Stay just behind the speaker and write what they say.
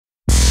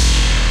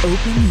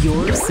Open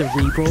your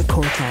cerebral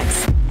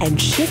cortex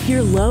and shift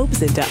your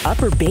lobes into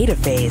upper beta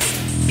phase,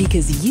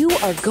 because you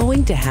are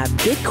going to have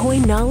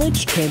Bitcoin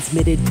knowledge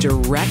transmitted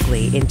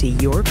directly into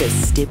your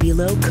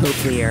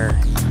vestibulocochlear.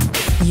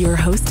 Your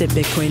host at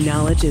Bitcoin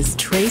Knowledge is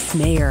Trace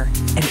Mayer,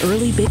 an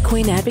early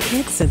Bitcoin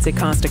advocate since it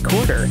cost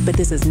 $0.25, but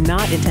this is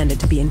not intended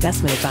to be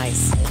investment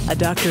advice. A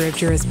doctor of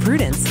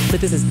jurisprudence, but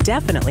this is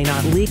definitely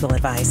not legal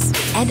advice.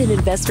 And an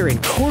investor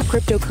in core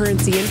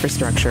cryptocurrency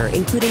infrastructure,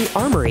 including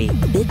Armory,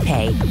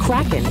 BitPay,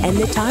 Kraken, and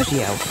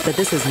Nitagio, but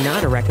this is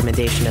not a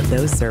recommendation of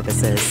those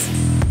services.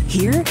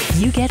 Here,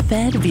 you get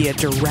fed via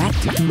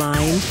direct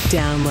mind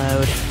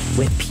download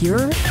with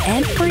pure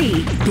and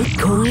free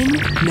Bitcoin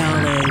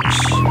knowledge.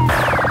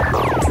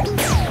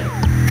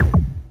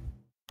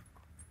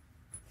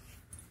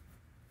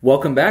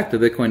 Welcome back to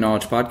the Bitcoin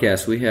Knowledge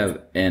Podcast. We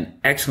have an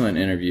excellent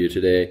interview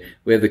today.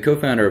 We have the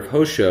co-founder of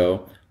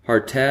Hosho,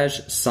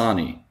 Hartej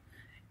Sawhney,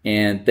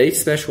 and they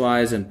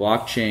specialize in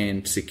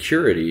blockchain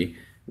security,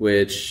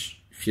 which,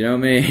 if you know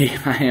me,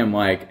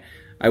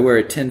 I wear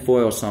a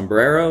tinfoil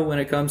sombrero when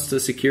it comes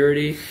to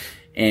security,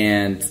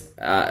 and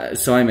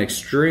so I'm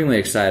extremely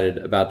excited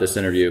about this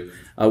interview.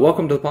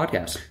 Welcome to the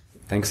podcast.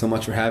 Thanks so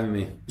much for having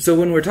me. So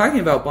when we're talking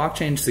about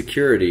blockchain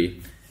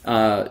security,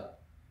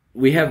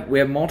 we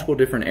have multiple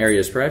different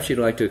areas. Perhaps you'd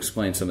like to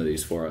explain some of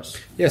these for us.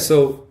 Yeah,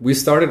 so we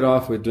started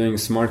off with doing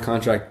smart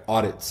contract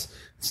audits.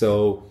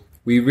 So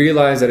we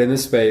realized that in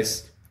this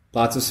space,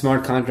 lots of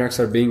smart contracts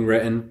are being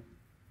written.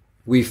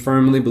 We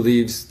firmly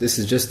believe this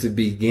is just the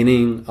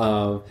beginning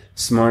of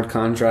smart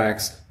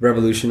contracts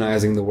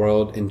revolutionizing the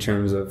world in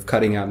terms of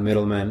cutting out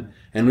middlemen.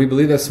 And we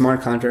believe that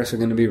smart contracts are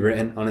going to be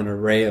written on an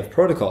array of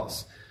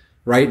protocols.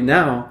 Right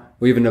now,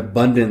 we have an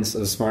abundance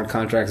of smart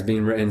contracts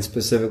being written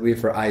specifically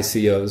for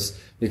ICOs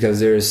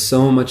because there is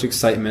so much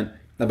excitement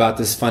about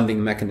this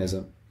funding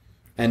mechanism.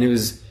 And it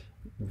was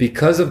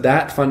because of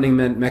that funding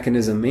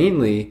mechanism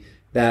mainly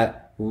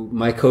that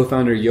my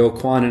co-founder Yo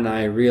Kwan and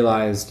I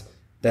realized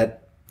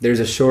that there's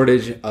a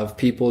shortage of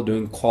people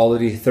doing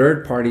quality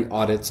third-party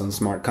audits on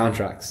smart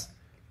contracts.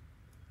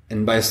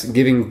 And by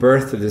giving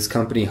birth to this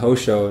company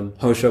Hosho, and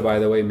Hosho, by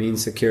the way,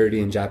 means security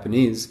in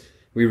Japanese,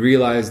 we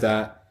realized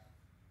that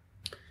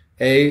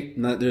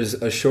there's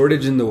a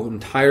shortage in the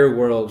entire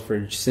world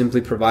for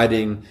simply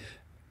providing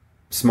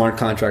smart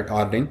contract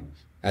auditing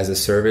as a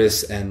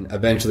service and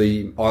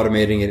eventually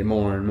automating it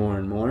more and more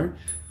and more.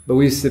 But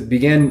we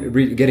began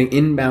getting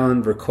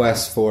inbound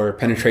requests for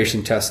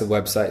penetration tests of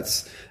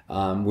websites.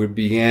 We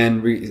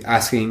began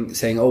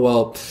saying, oh,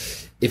 well,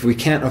 if we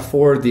can't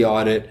afford the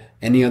audit,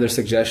 any other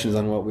suggestions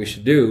on what we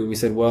should do? We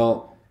said,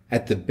 well,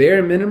 at the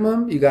bare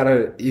minimum,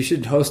 you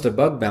should host a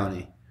bug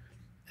bounty.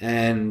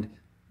 And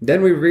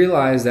then we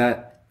realized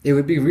that it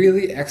would be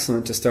really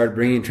excellent to start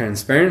bringing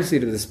transparency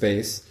to the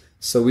space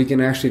so we can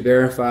actually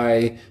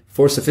verify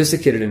for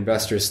sophisticated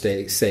investors'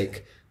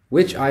 sake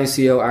which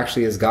ICO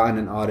actually has gotten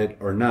an audit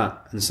or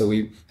not. And so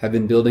we have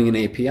been building an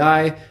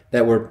API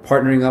that we're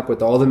partnering up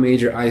with all the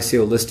major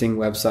ICO listing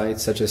websites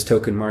such as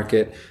Token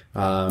Market,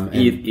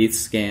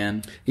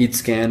 ETHScan.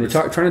 We're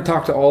trying to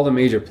talk to all the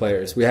major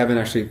players. We haven't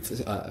actually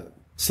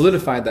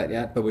solidified that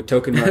yet, but with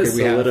Token Market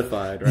we have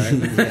solidified, right?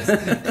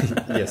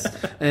 yes.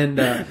 And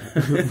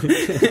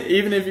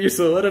even if you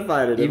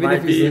solidified it, it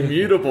might be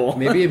immutable.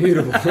 Maybe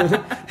immutable.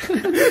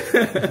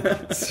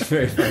 It's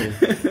very funny.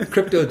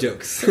 Crypto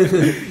jokes.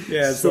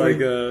 Yeah, it's like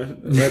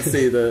let's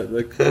see,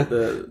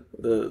 the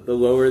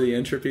lower the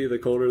entropy, the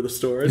colder the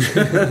storage.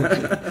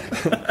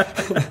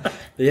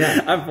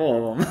 Yeah, I'm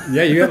full of them.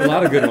 Yeah, you have a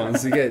lot of good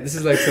ones. We got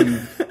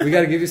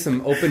to give you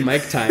some open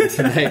mic time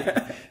tonight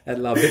at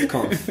La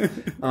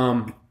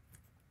BitConf.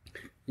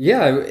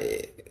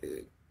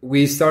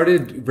 We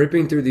started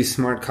ripping through these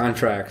smart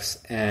contracts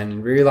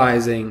and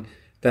realizing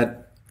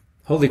that,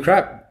 holy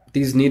crap,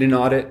 these need an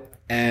audit.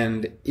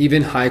 And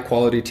even high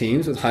quality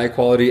teams with high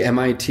quality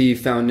MIT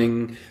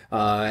founding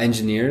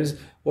engineers,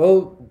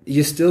 well,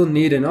 you still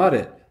need an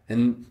audit.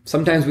 And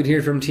sometimes we'd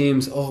hear from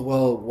teams, oh,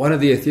 well, one of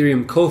the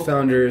Ethereum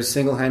co-founders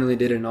single-handedly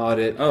did an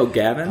audit. Oh,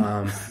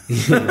 Gavin?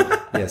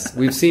 Yes,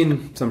 we've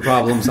seen some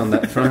problems on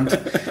that front.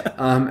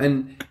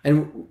 And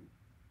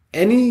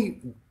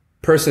any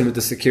person with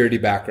a security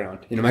background,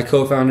 my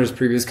co-founder's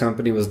previous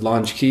company was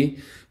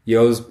LaunchKey.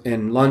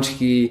 And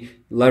LaunchKey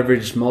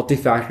leveraged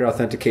multi-factor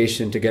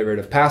authentication to get rid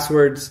of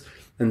passwords.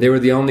 And they were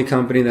the only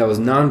company that was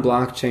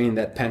non-blockchain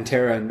that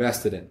Pantera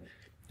invested in.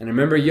 And I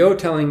remember Yo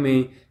telling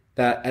me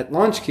that at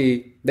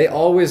LaunchKey, they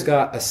always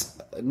got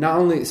not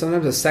only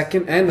sometimes a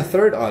second and a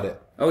third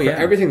audit for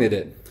everything they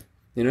did.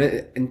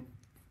 And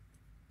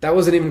that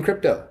wasn't even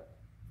crypto,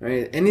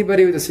 right?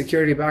 Anybody with a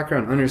security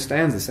background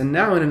understands this. And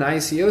now in an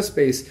ICO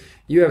space,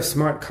 you have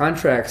smart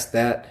contracts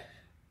that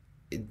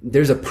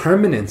there's a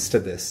permanence to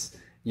this.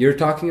 You're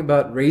talking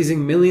about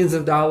raising millions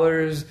of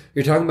dollars.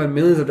 You're talking about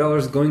millions of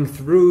dollars going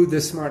through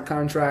this smart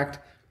contract.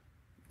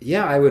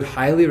 Yeah, I would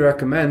highly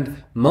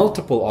recommend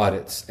multiple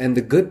audits. And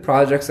the good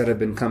projects that have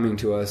been coming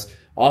to us,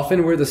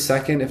 often we're the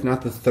second, if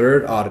not the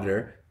third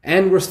auditor,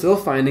 and we're still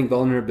finding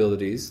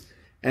vulnerabilities.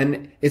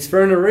 And it's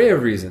for an array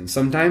of reasons.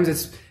 Sometimes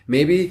it's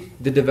Maybe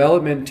the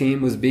development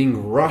team was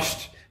being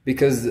rushed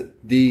because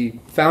the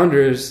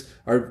founders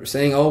are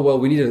saying, oh, well,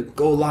 we need to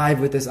go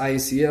live with this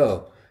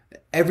ICO.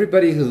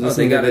 Everybody who's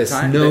listening to this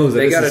knows that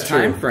they got this a is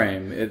time true.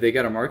 frame. They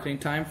got a marketing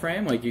time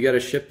frame. Like, you got to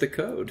ship the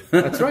code.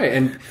 That's right.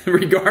 And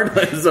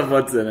regardless of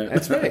what's in it.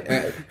 That's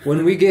right.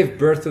 When we gave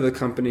birth to the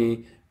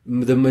company,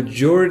 the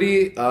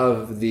majority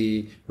of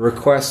the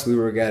requests we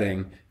were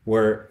getting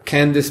were,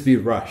 can this be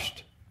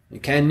rushed?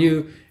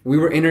 We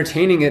were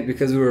entertaining it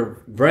because we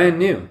were brand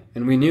new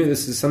and we knew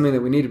this is something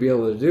that we need to be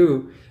able to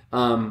do.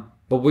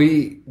 But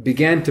we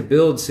began to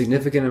build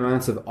significant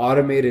amounts of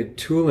automated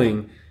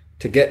tooling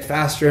to get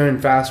faster and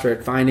faster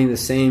at finding the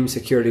same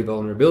security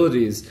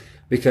vulnerabilities,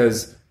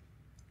 because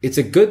it's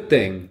a good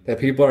thing that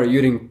people are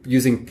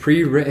using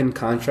pre-written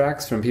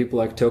contracts from people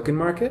like Token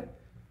Market,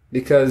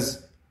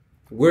 because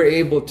we're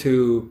able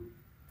to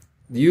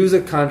use a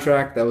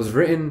contract that was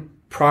written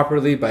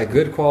properly by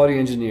good quality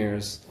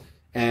engineers,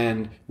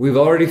 and we've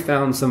already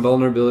found some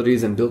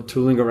vulnerabilities and built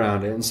tooling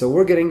around it. And so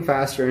we're getting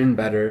faster and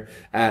better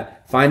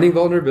at finding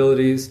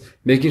vulnerabilities,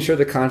 making sure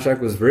the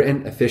contract was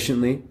written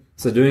efficiently.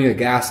 So doing a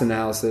gas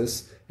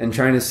analysis and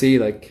trying to see,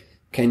 like,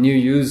 can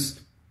you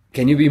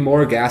be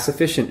more gas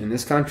efficient in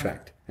this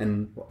contract?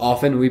 And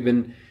often we've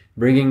been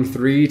bringing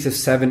 3 to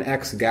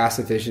 7x gas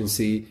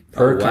efficiency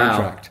per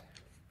contract.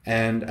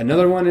 And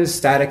another one is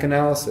static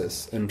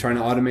analysis and trying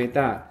to automate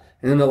that.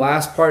 And then the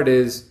last part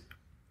is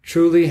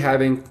truly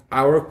having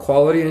our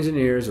quality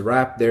engineers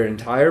wrap their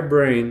entire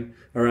brain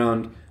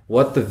around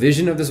what the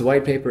vision of this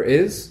white paper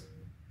is,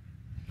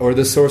 or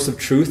the source of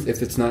truth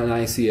if it's not an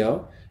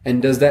ICO,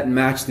 and does that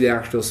match the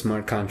actual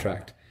smart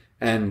contract?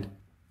 And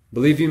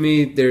believe you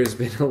me, there's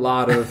been a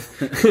lot of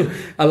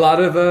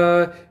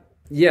the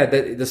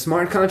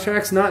smart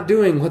contract's not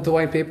doing what the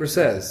white paper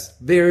says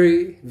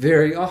very,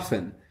 very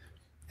often.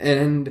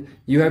 And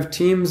you have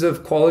teams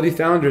of quality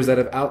founders that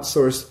have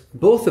outsourced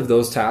both of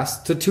those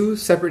tasks to 2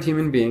 separate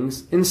human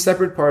beings in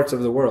separate parts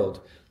of the world.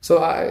 So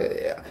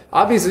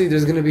obviously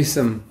there's going to be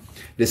some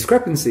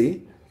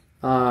discrepancy.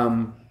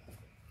 We're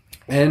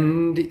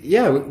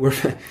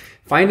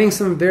finding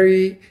some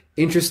very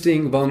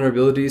interesting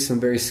vulnerabilities,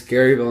 some very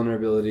scary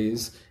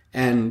vulnerabilities.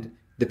 And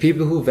the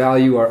people who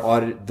value our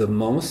audit the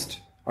most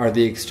are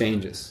the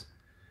exchanges.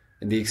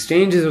 And the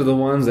exchanges are the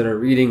ones that are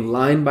reading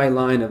line by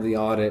line of the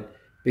audit,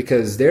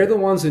 because they're the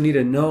ones who need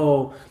to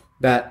know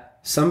that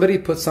somebody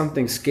put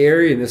something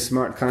scary in this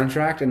smart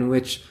contract in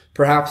which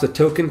perhaps the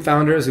token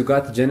founders who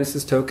got the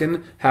Genesis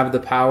token have the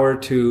power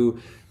to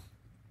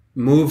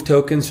move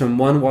tokens from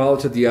one wallet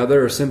to the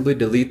other or simply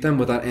delete them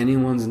without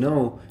anyone's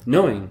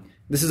knowing.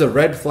 This is a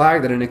red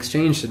flag that an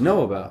exchange should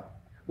know about.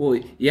 Well,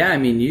 yeah, I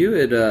mean,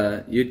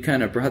 you'd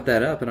kind of brought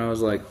that up, and I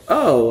was like,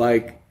 oh,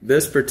 like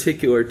this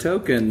particular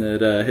token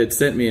that had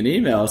sent me an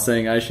email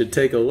saying I should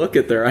take a look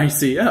at their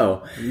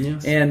ICO.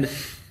 Yes.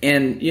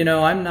 And you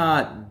know, I'm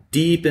not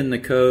deep in the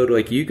code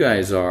like you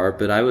guys are,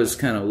 but I was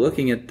kind of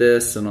looking at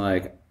this and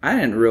like, I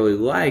didn't really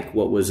like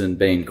what was in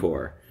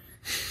Banecore.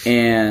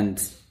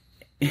 And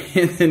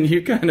then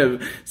you kind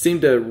of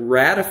seemed to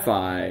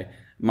ratify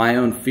my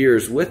own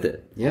fears with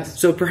it. Yes.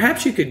 So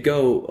perhaps you could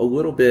go a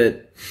little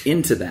bit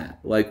into that.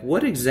 Like,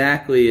 what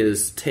exactly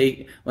is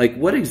taking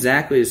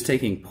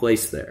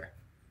place there?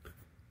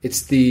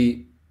 It's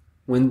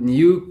when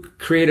you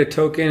create a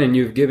token and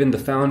you've given the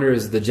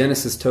founders the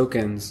Genesis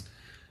tokens,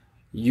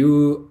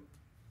 you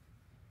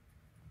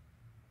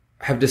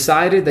have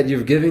decided that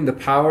you're giving the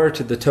power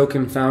to the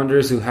token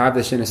founders who have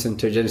the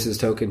Genesis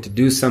token to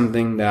do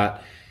something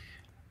that,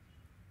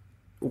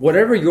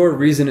 whatever your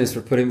reason is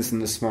for putting this in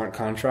the smart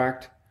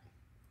contract,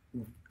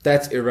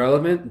 that's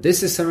irrelevant.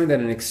 This is something that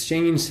an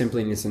exchange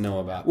simply needs to know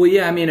about. Well,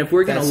 yeah, I mean, if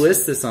we're going to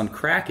list this on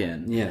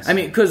Kraken, yes. I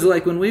mean, because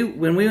like when we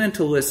went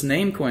to list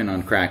Namecoin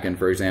on Kraken,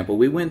 for example,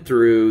 we went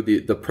through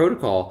the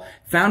protocol,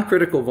 found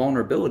critical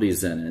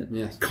vulnerabilities in it,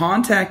 yes.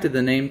 contacted the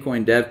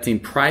Namecoin dev team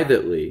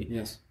privately.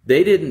 Yes.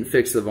 They didn't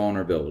fix the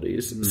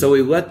vulnerabilities, so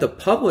we let the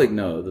public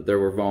know that there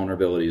were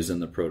vulnerabilities in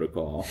the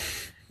protocol.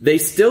 They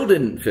still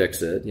didn't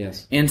fix it.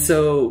 Yes. And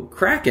so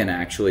Kraken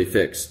actually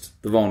fixed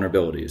the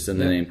vulnerabilities in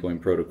the Namecoin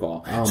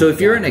protocol. Oh, so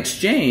if you're an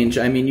exchange,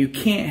 I mean, you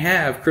can't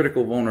have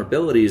critical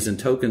vulnerabilities in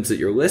tokens that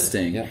you're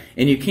listing,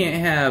 and you can't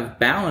have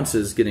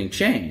balances getting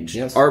changed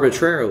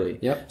arbitrarily.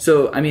 Yep.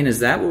 So, I mean,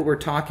 is that what we're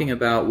talking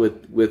about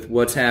with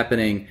what's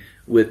happening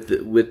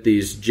with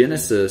these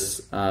Genesis,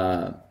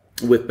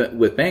 with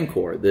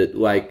Banecore, that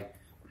like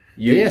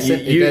you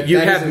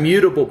have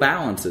mutable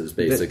balances,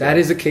 basically? That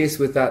is the case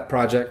with that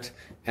project.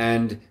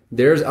 And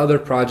there's other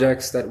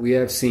projects that we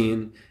have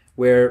seen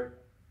where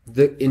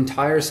the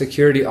entire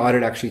security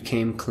audit actually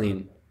came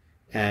clean.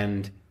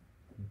 And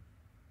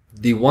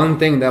the one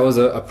thing that was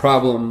a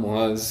problem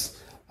was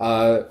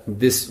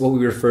what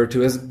we refer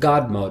to as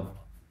God mode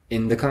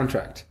in the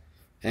contract.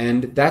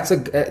 And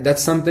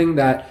that's something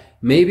that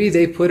maybe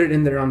they put it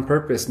in there on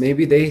purpose.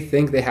 Maybe they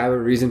think they have a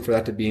reason for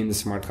that to be in the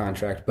smart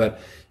contract. But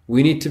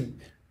we need to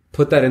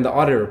put that in the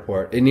audit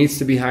report. It needs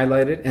to be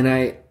highlighted. And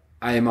I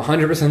am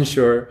 100%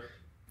 sure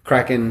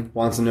Kraken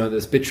wants to know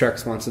this.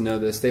 Bittrex wants to know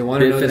this. They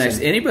want to know this.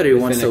 Anybody who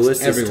wants to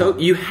list this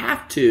token, you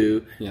have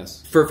to,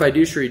 yes, for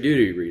fiduciary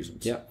duty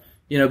reasons. Yeah.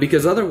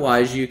 Because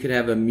otherwise you could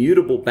have a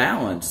mutable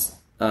balance.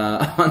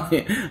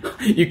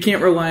 You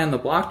can't rely on the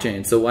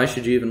blockchain, so why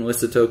should you even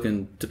list a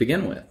token to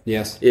begin with?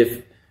 Yes.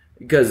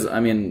 Because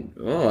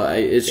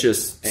it's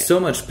just so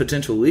much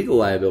potential legal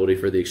liability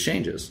for the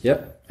exchanges.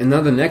 Yep. And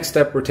now the next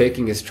step we're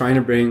taking is trying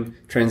to bring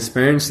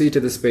transparency to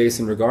the space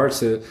in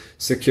regards to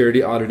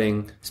security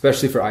auditing,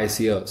 especially for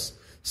ICOs.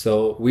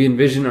 So we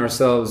envision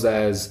ourselves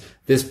as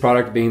this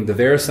product being the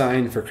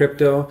VeriSign for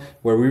crypto,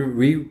 where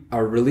we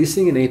are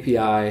releasing an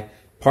API,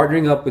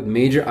 partnering up with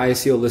major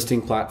ICO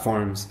listing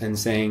platforms and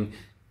saying,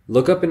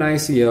 look up an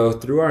ICO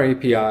through our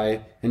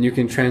API and you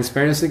can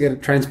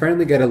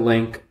transparently get a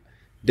link.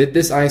 Did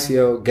this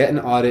ICO get an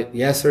audit?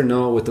 Yes or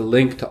no, with a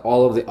link to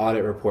all of the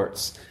audit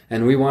reports.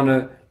 And we want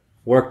to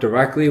work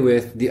directly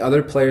with the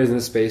other players in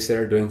the space that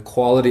are doing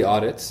quality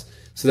audits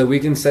so that we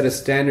can set a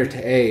standard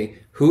to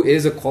who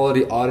is a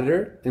quality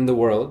auditor in the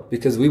world,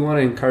 because we want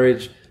to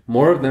encourage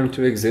more of them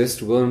to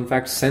exist. We'll in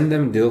fact send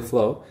them deal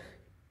flow.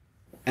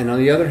 And on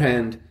the other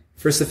hand,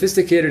 for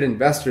sophisticated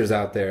investors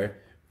out there,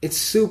 it's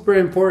super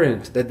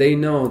important that they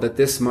know that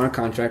this smart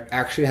contract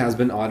actually has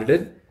been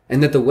audited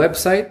and that the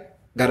website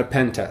got a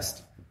pen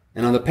test.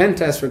 And on the pen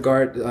test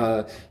regard,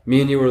 me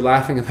and you were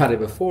laughing about it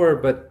before,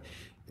 but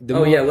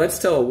let's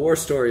tell a war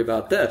story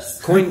about this.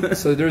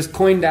 So there's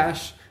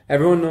CoinDash.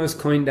 Everyone knows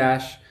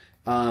CoinDash.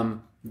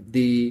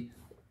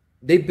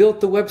 They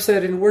built the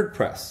website in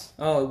WordPress.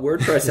 Oh,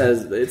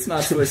 WordPress it's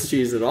not Swiss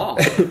cheese at all.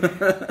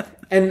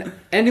 And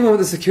anyone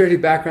with a security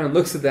background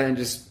looks at that and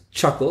just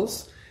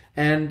chuckles.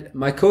 And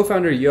my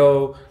co-founder,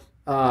 Yo,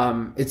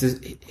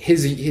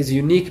 his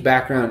unique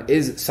background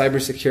is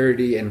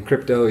cybersecurity and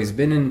crypto. He's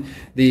been in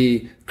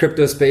the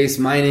crypto space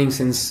mining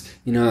since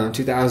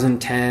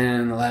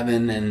 2010,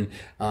 11, and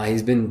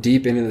he's been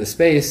deep into the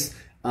space.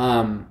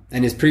 And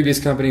his previous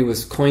company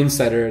was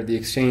CoinSetter, the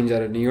exchange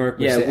out of New York,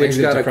 which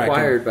got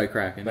acquired by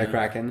Kraken.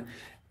 Kraken.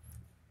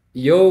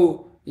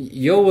 Yo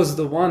was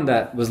the one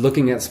that was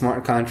looking at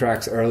smart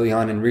contracts early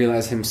on and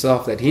realized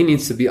himself that he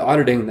needs to be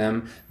auditing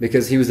them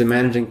because he was the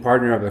managing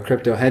partner of a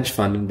crypto hedge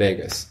fund in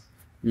Vegas.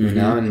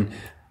 Mm-hmm.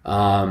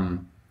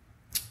 And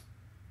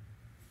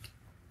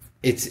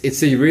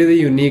it's a really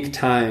unique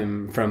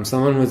time from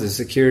someone with a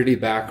security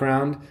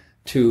background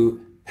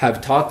to have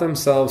taught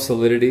themselves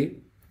Solidity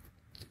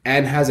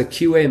and has a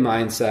QA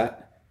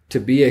mindset to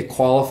be a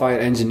qualified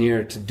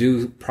engineer to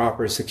do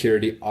proper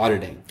security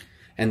auditing.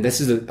 And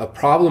this is a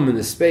problem in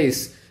the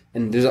space,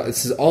 and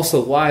this is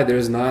also why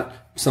there's not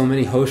so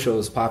many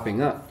Hoshos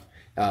popping up.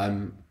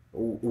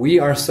 We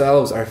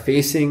ourselves are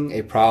facing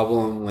a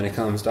problem when it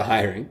comes to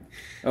hiring.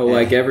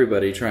 Like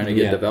everybody trying to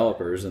get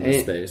developers in the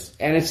space.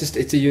 And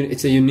it's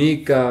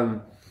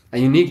a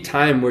unique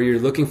time where you're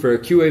looking for a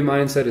QA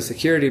mindset, a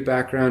security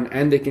background,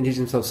 and they can teach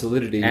themselves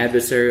Solidity.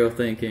 Adversarial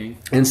thinking.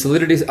 And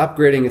Solidity is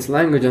upgrading its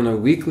language on a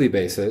weekly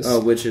basis.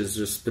 Which is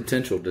just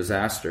potential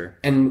disaster.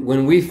 And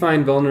when we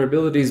find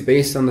vulnerabilities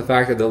based on the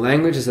fact that the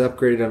language is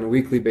upgraded on a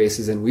weekly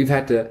basis and we've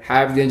had to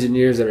have the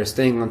engineers that are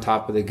staying on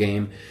top of the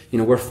game,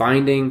 we're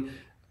finding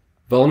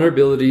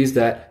vulnerabilities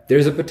that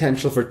there's a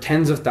potential for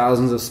tens of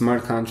thousands of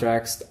smart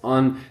contracts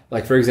on,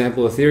 like, for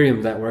example,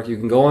 Ethereum network. You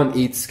can go on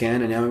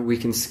ETHScan, and now we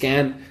can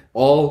scan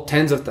all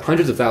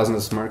hundreds of thousands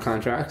of smart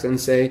contracts and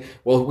say,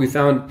 well, we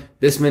found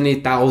this many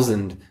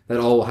thousand that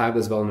all will have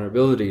this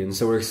vulnerability. And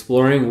so we're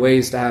exploring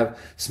ways to have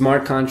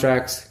smart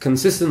contracts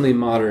consistently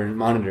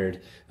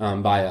monitored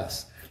by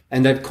us.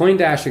 And that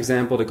CoinDash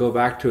example, to go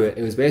back to it,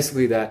 it was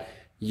basically that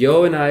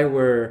Yo and I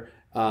were...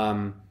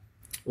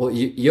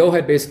 Yo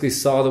had basically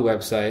saw the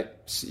website.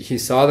 He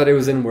saw that it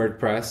was in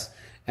WordPress,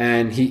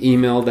 and he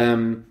emailed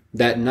them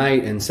that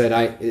night and said,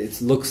 it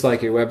looks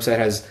like your website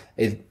has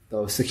a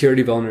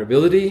security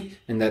vulnerability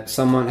and that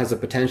someone has a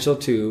potential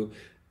to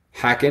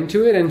hack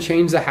into it and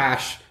change the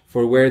hash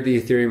for where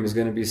the Ethereum is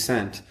going to be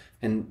sent.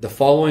 And the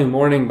following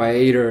morning by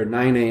 8 or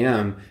 9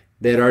 a.m.,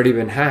 they had already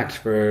been hacked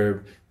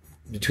for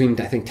between,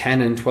 I think,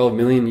 10 and 12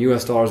 million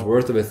US dollars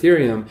worth of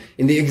Ethereum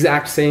in the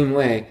exact same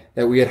way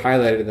that we had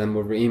highlighted them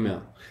over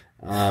email.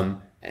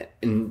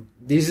 And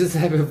these are the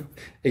type of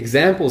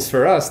examples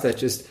for us that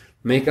just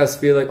make us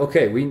feel like,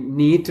 okay, we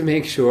need to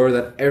make sure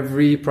that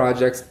every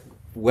project's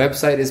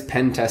website is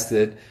pen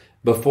tested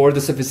before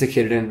the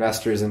sophisticated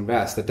investors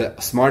invest, that the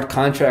smart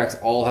contracts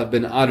all have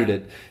been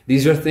audited.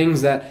 These are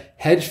things that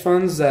hedge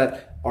funds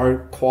that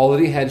are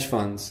quality hedge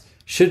funds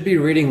should be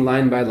reading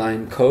line by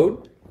line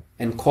code,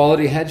 and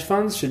quality hedge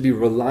funds should be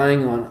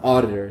relying on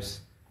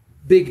auditors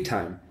big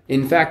time.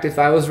 In fact, if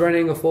I was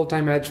running a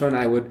full-time hedge fund,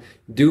 I would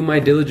do my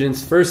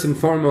diligence first and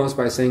foremost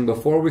by saying,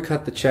 before we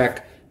cut the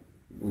check,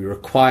 we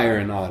require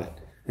an audit.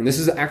 And this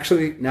is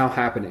actually now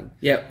happening.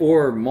 Yeah,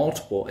 or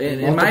multiple.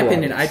 In my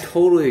opinion, I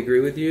totally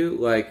agree with you.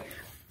 Like,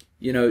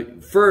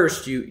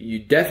 first, you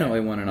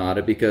definitely want an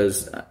audit,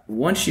 because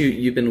once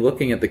you've been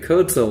looking at the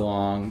code so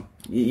long,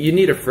 you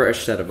need a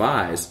fresh set of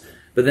eyes.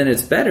 But then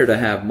it's better to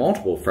have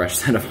multiple fresh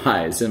set of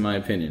eyes, in my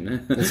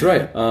opinion. That's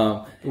right.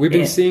 We've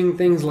been seeing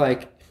things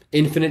like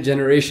infinite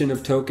generation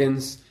of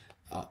tokens,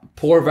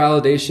 poor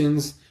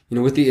validations,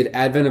 with the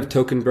advent of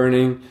token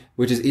burning,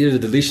 which is either the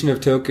deletion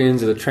of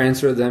tokens or the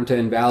transfer of them to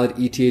invalid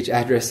ETH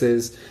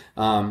addresses,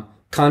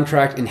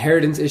 contract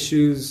inheritance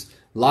issues,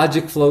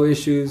 logic flow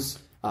issues,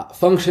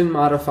 function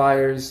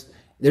modifiers.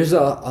 There's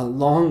a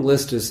long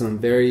list of some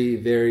very,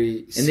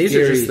 very and these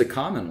are just the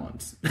common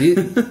ones.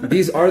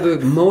 These are the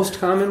most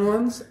common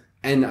ones,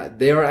 and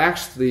they are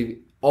actually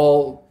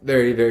all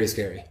very, very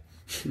scary.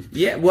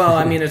 Yeah, well,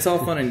 I mean, it's all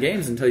fun and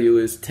games until you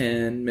lose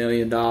 $10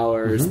 million,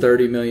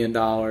 $30 million,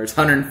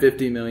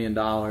 $150 million.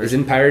 Is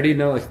in parity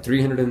now like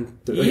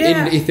 330?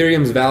 Yeah. In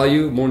Ethereum's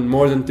value,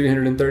 more than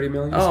 330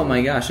 million? Oh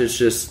my gosh, it's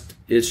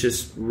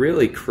just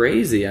really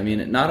crazy. I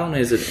mean, not only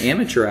is it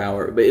amateur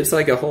hour, but it's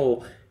like it's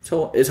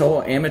a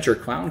whole amateur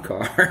clown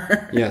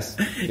car. Yes.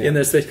 Yeah. In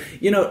this space.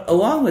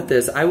 Along with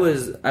this, I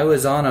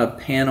was on a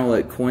panel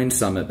at Coin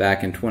Summit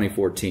back in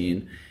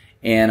 2014,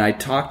 and I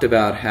talked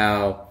about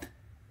how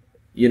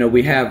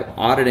we have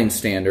auditing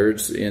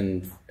standards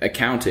in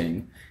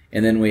accounting,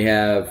 and then we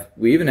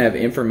even have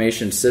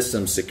information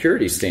systems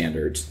security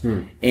standards.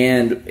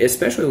 And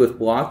especially with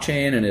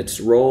blockchain and its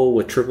role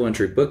with triple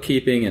entry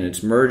bookkeeping and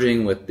its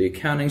merging with the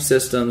accounting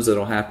systems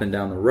that'll happen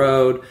down the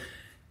road,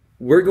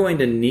 we're going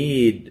to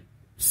need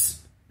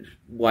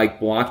like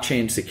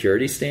blockchain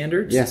security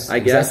standards. Yes, I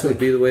guess would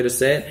be the way to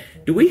say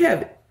it. Do we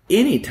have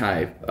any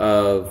type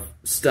of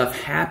stuff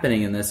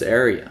happening in this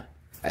area?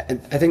 I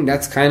think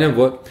that's kind of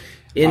what...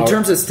 In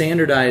terms of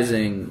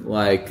standardizing,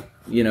 what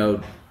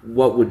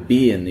would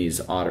be in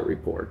these audit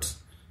reports?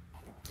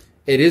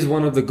 It is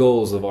one of the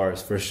goals of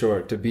ours, for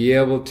sure, to be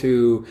able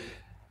to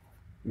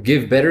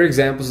give better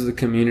examples to the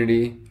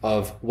community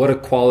of what a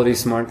quality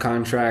smart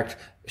contract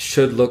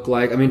should look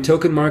like. I mean,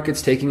 Token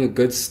Market's taking a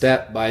good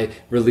step by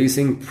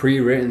releasing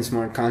pre-written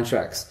smart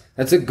contracts.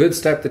 That's a good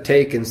step to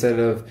take instead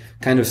of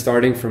kind of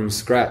starting from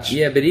scratch.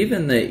 Yeah, but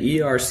even the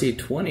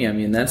ERC20, I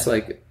mean, that's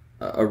like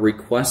a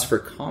request for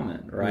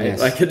comment, right?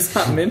 Yes. Like, it's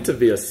not meant to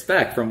be a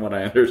spec from what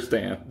I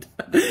understand.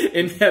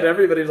 And yet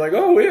everybody's like,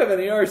 oh, we have an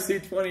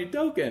ERC20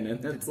 token.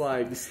 And it's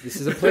like... This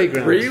is a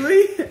playground.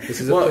 Really?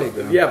 This is a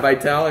playground. Yeah,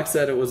 Vitalik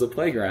said it was a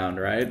playground,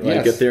 right?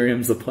 Like, yes.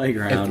 Ethereum's a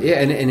playground.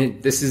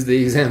 This is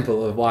the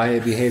example of why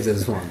it behaves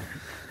as one.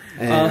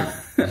 And,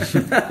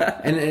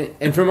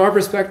 and from our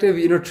perspective,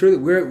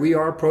 truly, we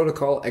are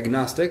protocol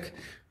agnostic.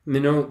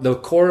 The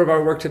core of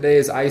our work today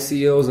is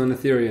ICOs on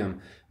Ethereum.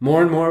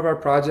 More and more of our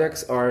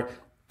projects are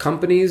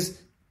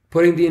companies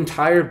putting the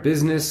entire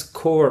business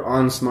core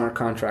on smart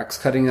contracts,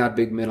 cutting out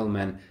big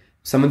middlemen.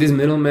 Some of these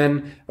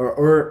middlemen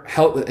or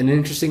health. An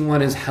interesting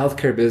one is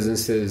healthcare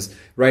businesses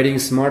writing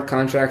smart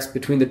contracts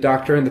between the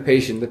doctor and the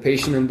patient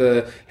and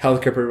the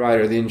healthcare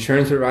provider, the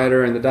insurance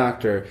provider and the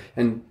doctor,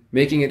 and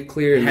making it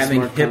clear in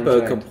having the smart HIPAA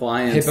contract.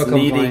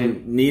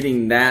 compliance,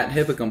 needing that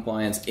HIPAA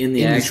compliance in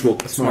the actual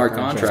smart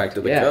contract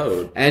of the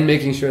code, and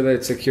making sure that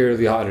it's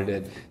securely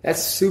audited.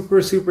 That's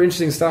super, super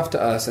interesting stuff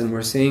to us, and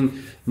we're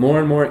seeing more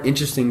and more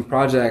interesting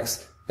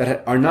projects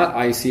that are not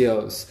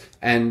ICOs,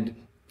 and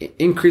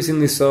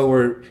increasingly so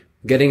we're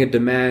getting a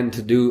demand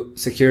to do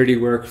security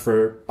work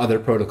for other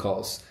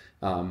protocols.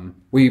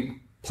 We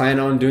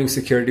plan on doing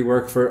security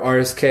work for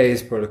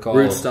RSK's protocol,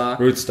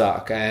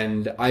 Rootstock,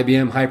 and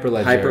IBM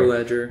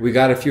Hyperledger. We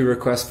got a few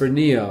requests for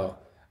Neo.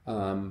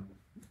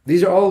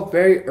 These are all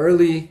very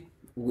early,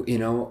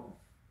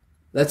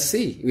 let's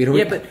see.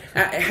 But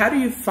how do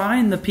you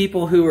find the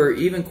people who are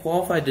even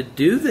qualified to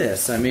do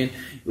this? I mean,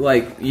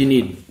 like, you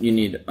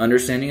need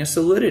understanding of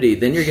Solidity.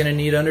 Then you're going to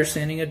need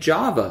understanding of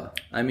Java.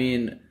 I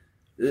mean...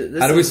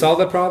 How do we solve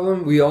that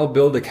problem? We all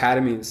build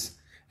academies.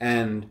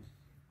 And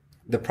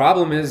the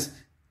problem is...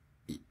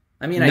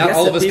 not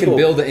all of us can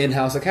build an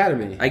in-house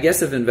academy. I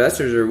guess if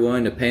investors are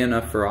willing to pay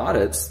enough for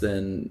audits,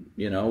 then,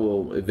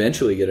 we'll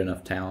eventually get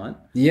enough talent.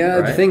 Yeah,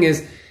 right? The thing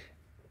is,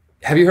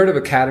 have you heard of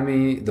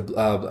Academy, the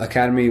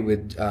Academy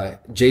with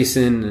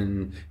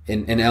Jason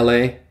in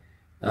LA?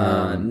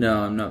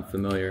 No, I'm not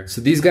familiar. So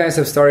these guys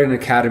have started an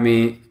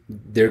academy.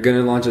 They're going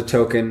to launch a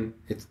token.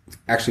 It's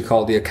actually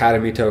called the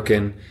Academy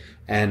Token.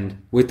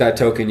 And with that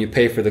token, you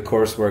pay for the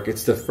coursework.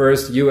 It's the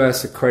first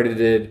U.S.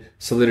 accredited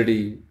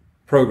Solidity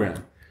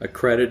program.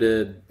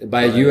 Accredited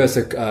by a U.S.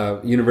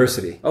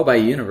 university. Oh, by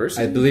a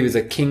university? I believe it's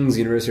a King's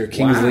University or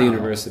Kingsley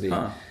University.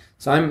 Huh.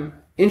 So I'm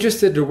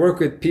interested to work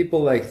with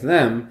people like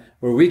them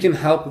where we can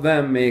help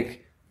them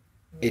make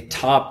a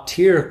top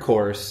tier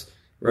course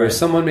where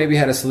someone maybe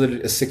had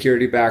a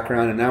security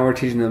background and now we're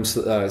teaching them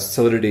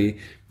Solidity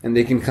and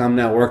they can come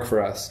now work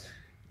for us.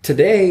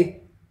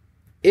 Today,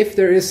 if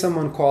there is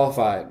someone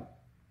qualified,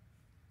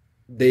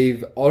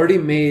 they've already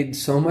made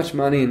so much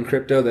money in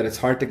crypto that it's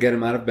hard to get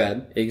them out of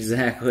bed.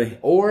 Exactly.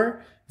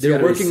 Or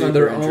they're working on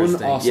their own awesome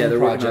project.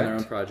 Working on their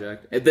own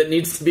project that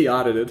needs to be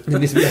audited. It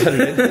needs to be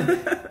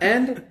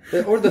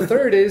audited. Or the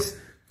third is,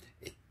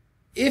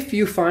 if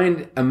you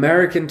find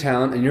American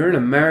talent and you're an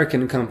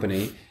American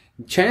company,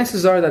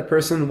 chances are that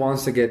person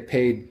wants to get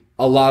paid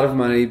a lot of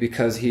money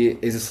because he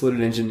is a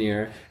Solidity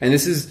engineer. And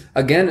this is,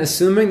 again,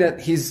 assuming that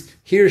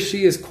he or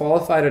she is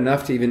qualified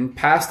enough to even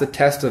pass the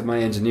test of my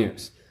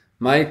engineers.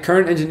 My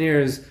current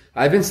engineers,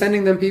 I've been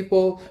sending them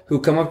people who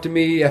come up to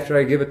me after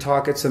I give a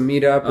talk at some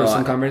meetup or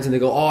some conference, and they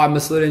go, "Oh, I'm a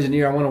Solid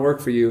engineer. I want to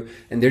work for you,"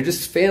 and they're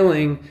just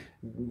failing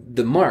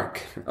the mark.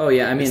 Oh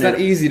yeah, I mean, it's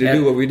not easy to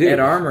do what we do. At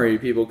Armory,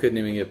 people couldn't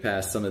even get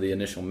past some of the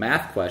initial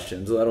math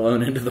questions, let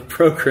alone into the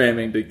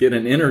programming to get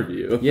an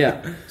interview.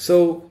 Yeah,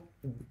 so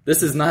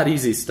this is not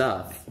easy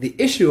stuff. The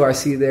issue I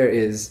see there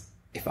is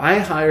if I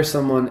hire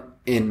someone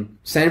in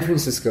San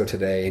Francisco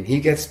today and he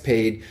gets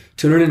paid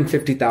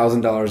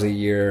 $250,000 a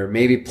year,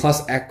 maybe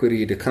plus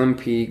equity to come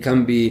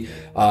be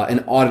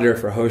an auditor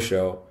for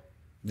Hosho,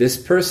 this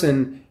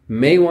person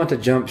may want to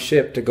jump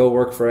ship to go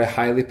work for a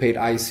highly paid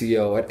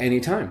ICO at any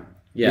time.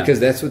 Yeah.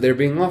 Because that's what they're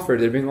being offered.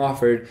 They're being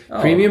offered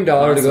premium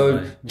dollar to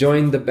go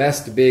join the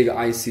best big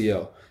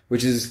ICO,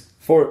 which is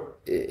for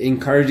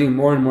encouraging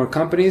more and more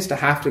companies to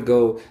have to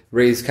go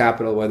raise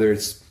capital, whether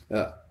it's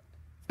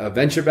a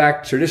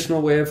venture-backed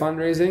traditional way of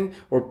fundraising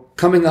or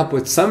coming up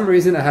with some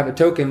reason to have a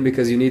token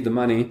because you need the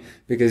money.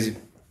 Because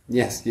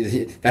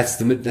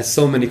that's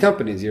so many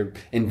companies. You're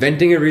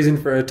inventing a reason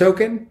for a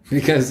token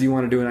because you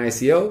want to do an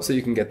ICO so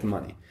you can get the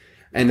money.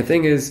 And the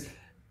thing is,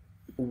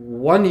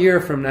 1 year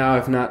from now,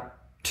 if not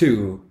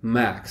 2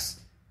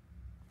 max,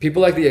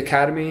 people like the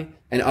Academy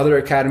and other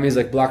academies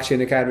like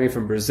Blockchain Academy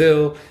from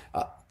Brazil,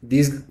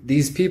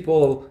 these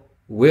people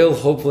will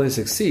hopefully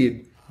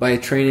succeed by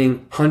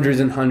training hundreds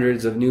and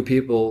hundreds of new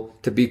people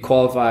to be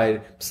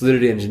qualified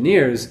Solidity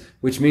engineers,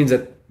 which means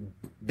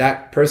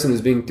that person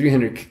who's getting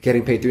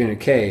paid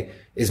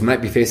 $300K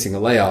might be facing a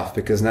layoff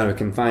because now we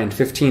can find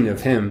 15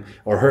 of him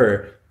or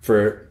her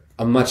for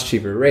a much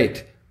cheaper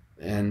rate.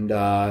 And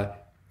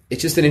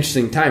it's just an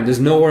interesting time. There's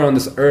nowhere on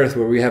this earth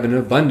where we have an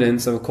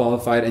abundance of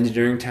qualified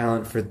engineering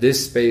talent for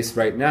this space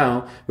right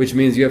now, which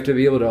means you have to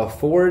be able to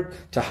afford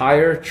to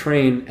hire,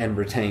 train, and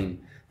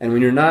retain. And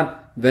when you're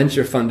not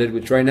venture funded,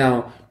 which right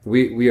now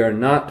we are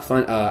not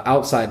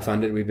outside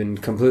funded, we've been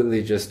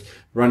completely just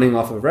running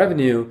off of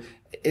revenue,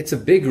 it's a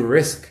big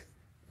risk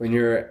when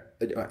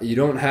you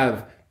don't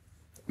have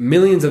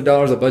millions of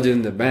dollars of budget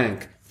in the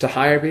bank to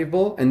hire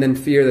people and then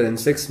fear that in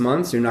 6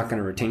 months you're not going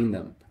to retain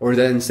them, or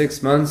that in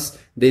 6 months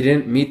they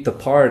didn't meet the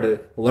par to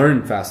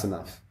learn fast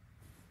enough.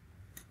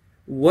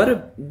 What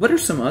are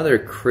some other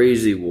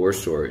crazy war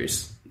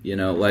stories? You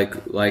know,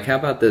 like how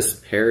about this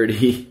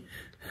parody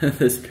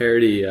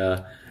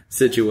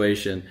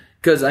situation?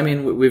 Because I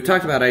mean, we've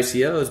talked about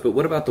ICOs, but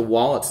what about the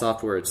wallet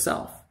software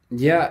itself?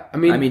 Yeah, I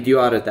mean, do you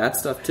audit that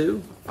stuff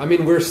too? I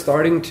mean, we're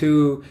starting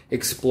to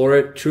explore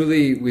it.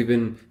 Truly, we've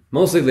been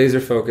mostly laser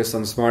focused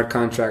on smart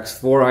contracts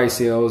for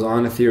ICOs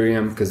on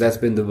Ethereum because that's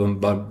been the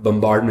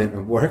bombardment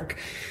of work.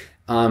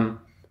 But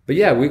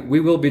yeah, we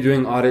will be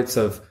doing audits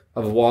of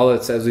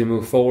wallets as we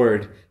move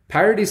forward.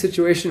 Parity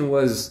situation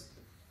was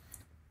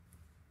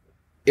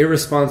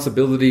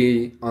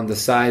irresponsibility on the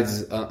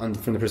sides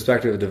from the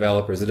perspective of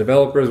developers. The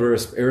developers were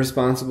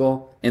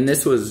irresponsible. And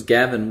this was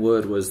Gavin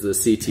Wood was the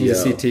CTO.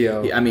 He's the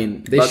CTO. I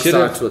mean, buck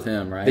stocks with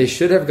him, right? They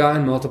should have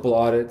gotten multiple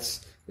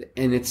audits.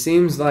 And it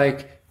seems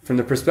like from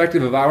the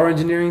perspective of our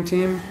engineering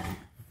team,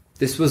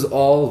 this was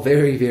all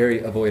very, very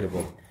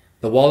avoidable.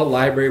 The wallet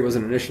library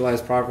wasn't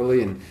initialized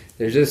properly, and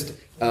there's just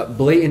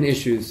blatant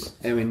issues.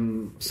 I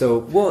mean,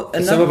 some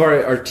of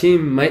our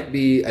team might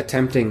be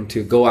attempting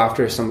to go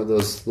after some of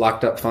those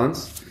locked up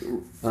funds,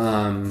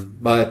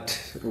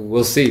 but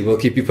we'll see. We'll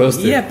keep you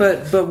posted. Yeah,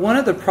 but one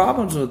of the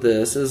problems with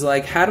this is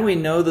like, how do we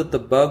know that the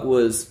bug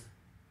was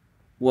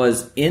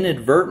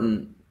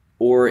inadvertent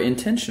or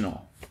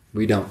intentional?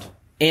 We don't.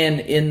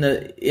 And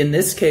in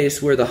this case,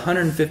 where the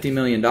 $150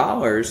 million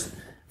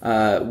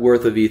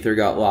worth of Ether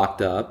got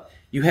locked up,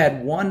 you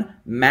had one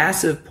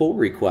massive pull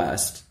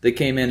request that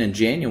came in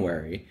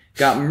January,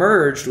 got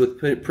merged with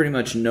pretty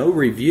much no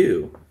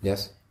review.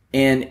 Yes.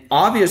 And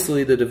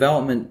obviously the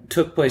development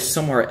took place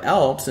somewhere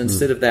else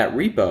instead of that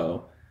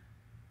repo.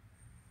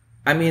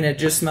 I mean, it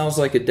just smells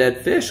like a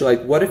dead fish.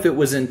 Like, what if it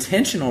was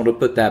intentional to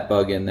put that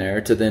bug in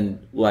there to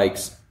then, like,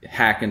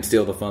 hack and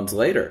steal the funds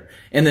later?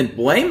 And then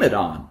blame it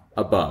on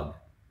a bug.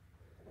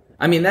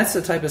 I mean, that's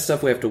the type of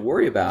stuff we have to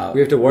worry about. We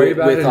have to worry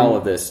about with all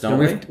of this, don't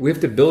we? We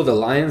have to build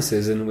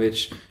alliances in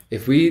which,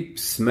 if we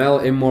smell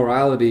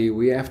immorality,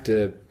 we have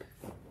to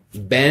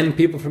ban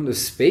people from the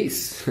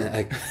space.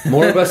 Like,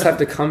 more of us have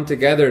to come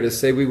together to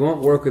say we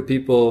won't work with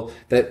people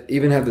that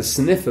even have the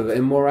sniff of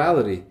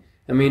immorality.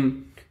 I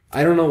mean,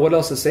 I don't know what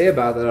else to say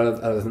about that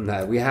other than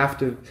that. We have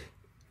to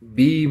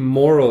be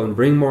moral and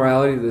bring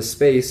morality to the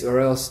space,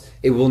 or else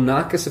it will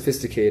not get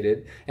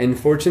sophisticated, and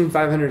Fortune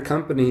 500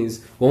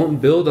 companies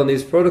won't build on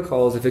these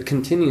protocols if it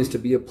continues to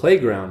be a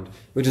playground,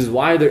 which is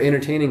why they're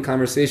entertaining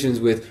conversations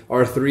with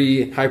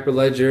R3,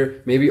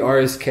 Hyperledger, maybe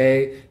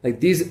RSK. Like,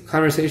 these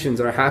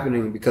conversations are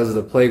happening because of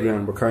the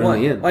playground we're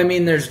currently in. I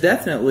mean, there's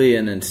definitely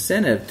an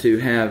incentive to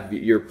have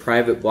your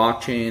private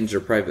blockchains or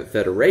private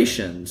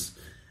federations,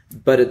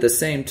 but at the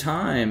same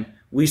time,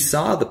 we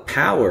saw the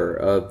power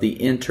of the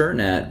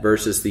internet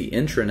versus the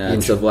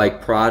intranets of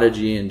like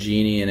Prodigy and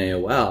Genie and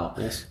AOL.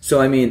 Yes. So,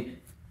 I mean,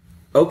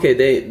 okay,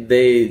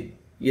 they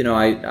you know,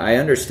 I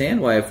understand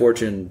why a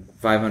Fortune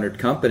 500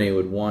 company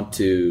would want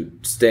to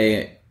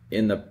stay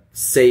in the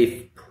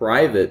safe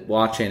private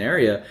blockchain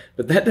area,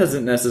 but that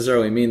doesn't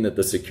necessarily mean that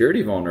the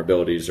security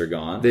vulnerabilities are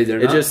gone.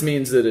 It just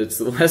means that it's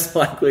less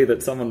likely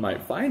that someone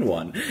might find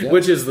one,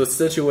 which is the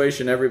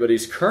situation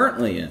everybody's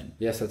currently in.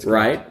 Yes, that's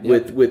correct.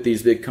 Right? With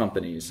these big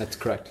companies. That's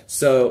correct.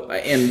 So,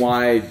 and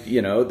why,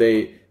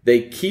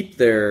 they keep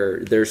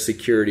their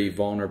security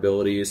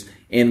vulnerabilities,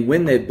 and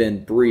when they've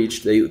been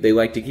breached, they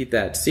like to keep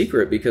that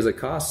secret because it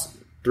costs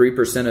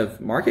 3%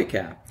 of market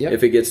cap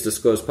if it gets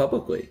disclosed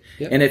publicly.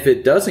 And if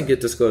it doesn't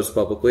get disclosed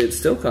publicly, it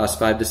still costs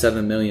 $5 to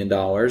 $7 million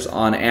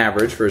on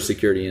average for a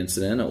security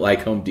incident,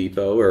 like Home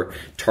Depot or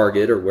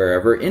Target or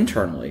wherever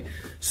internally.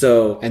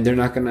 So, and they're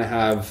not going to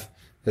have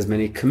as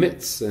many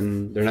commits,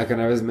 and they're not going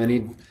to have as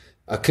many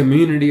a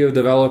community of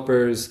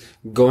developers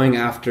going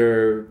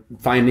after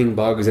finding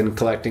bugs and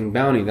collecting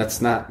bounty.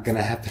 That's not going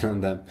to happen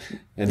on them.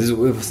 And this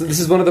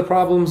is one of the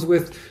problems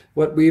with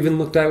what we even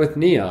looked at with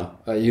Neo.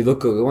 You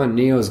go on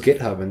Neo's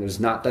GitHub, and there's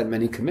not that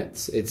many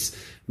commits. It's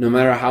no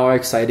matter how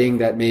exciting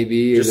that may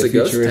be, just a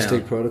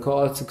futuristic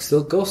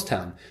still a ghost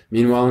town.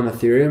 Meanwhile, in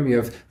Ethereum, you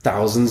have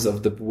thousands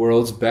of the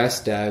world's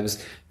best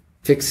devs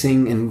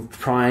fixing and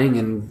trying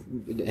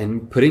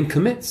and putting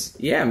commits.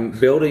 Yeah,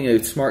 building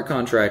a smart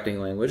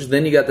contracting language.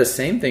 Then you got the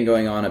same thing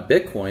going on at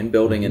Bitcoin,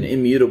 building an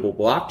immutable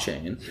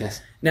blockchain.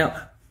 Yes.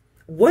 Now,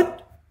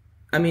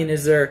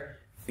 is there,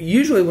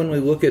 usually when we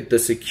look at the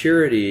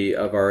security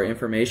of our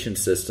information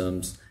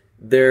systems,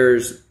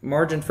 there's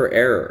margin for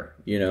error,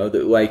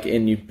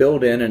 and you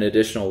build in an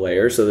additional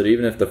layer so that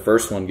even if the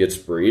first one gets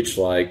breached,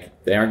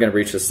 they aren't going to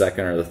breach the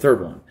second or the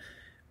third one.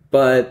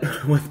 But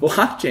with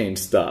blockchain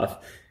stuff,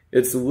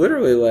 it's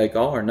literally like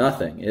all or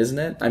nothing, isn't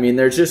it?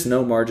 There's just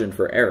no margin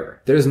for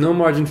error. There's no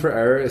margin for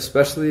error,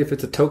 especially if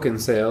it's a token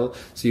sale.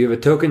 So you have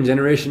a token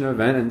generation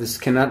event, and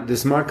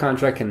this smart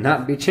contract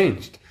cannot be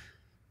changed.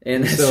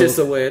 And it's just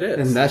the way it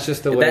is. And that's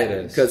just the way it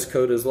is. Because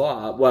code is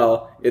law.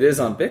 Well, it is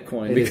on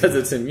Bitcoin because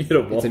it's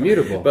immutable. It's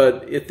immutable.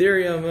 But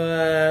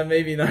Ethereum,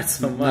 maybe not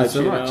so much.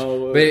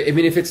 But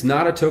if it's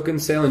not a token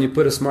sale and you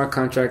put a smart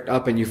contract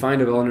up and you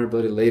find a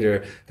vulnerability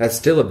later, that's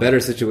still a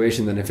better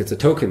situation than if it's a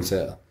token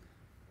sale.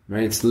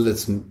 Right?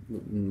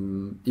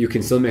 You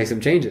can still make some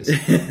changes.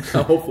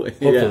 Hopefully.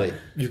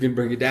 You can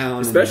bring it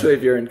down. Especially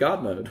if you're in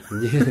God mode.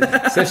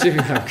 Especially if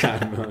you have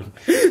God mode.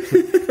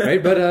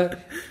 Right? But,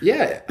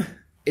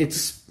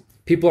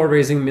 people are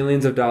raising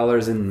millions of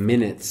dollars in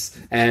minutes,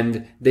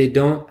 and they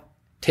don't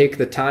take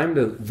the time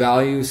to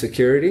value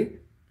security.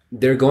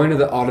 They're going to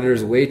the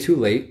auditors way too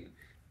late,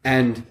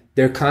 and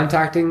they're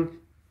contacting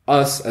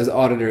us as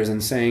auditors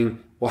and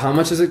saying, well, how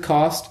much does it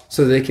cost,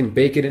 so they can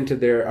bake it into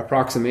their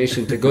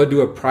approximation to go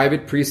do a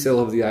private pre-sale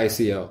of the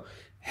ICO.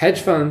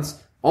 Hedge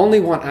funds only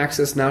want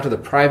access now to the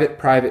private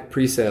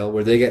pre-sale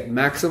where they get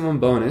maximum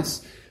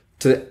bonus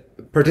to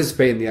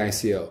participate in the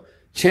ICO.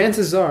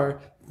 Chances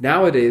are,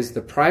 nowadays,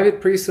 the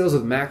private pre-sales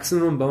with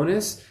maximum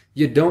bonus,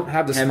 you don't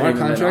have the smart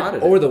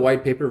contract or the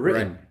white paper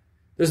written. Right.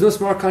 There's no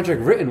smart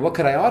contract written. What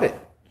could I audit?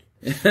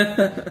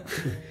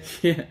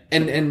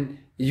 And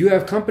you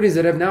have companies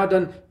that have now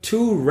done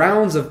 2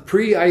 rounds of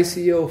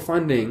pre-ICO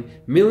funding,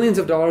 millions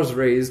of dollars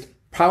raised,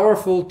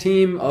 powerful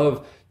team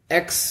of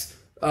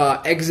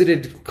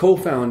exited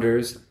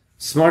co-founders,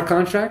 smart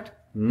contract,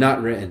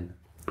 not written,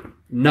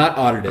 not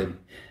audited.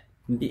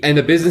 And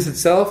the business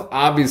itself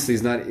obviously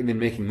is not even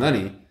making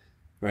money.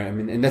 Right,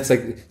 and that's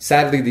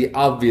sadly the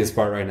obvious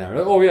part right now.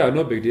 Oh yeah,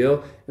 no big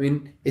deal.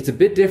 It's a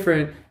bit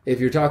different if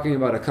you're talking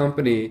about a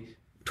company,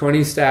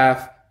 20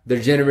 staff,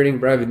 they're generating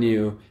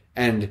revenue,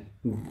 and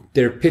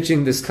they're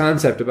pitching this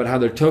concept about how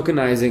they're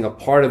tokenizing a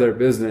part of their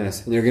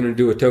business, and they're going to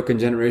do a token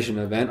generation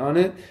event on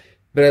it.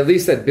 But at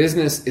least that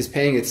business is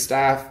paying its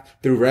staff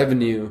through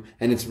revenue,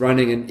 and it's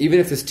running. And even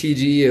if this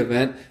TGE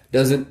event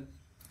doesn't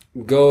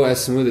go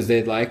as smooth as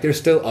they'd like, they're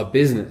still a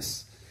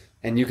business,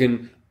 and you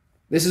can.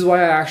 This is why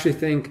I actually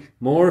think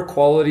more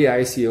quality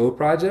ICO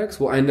projects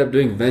will end up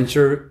doing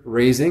venture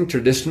raising,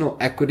 traditional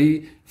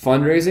equity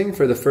fundraising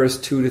for the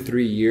first 2 to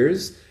 3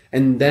 years,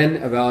 and then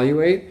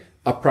evaluate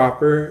a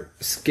proper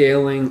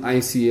scaling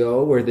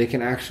ICO where they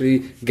can actually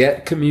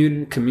get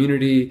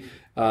community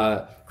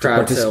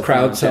crowd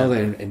sell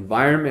their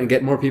environment,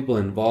 get more people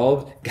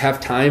involved, have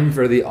time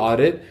for the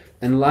audit,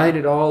 and line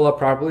it all up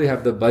properly,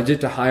 have the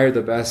budget to hire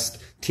the best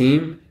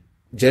team,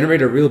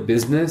 generate a real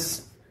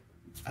business.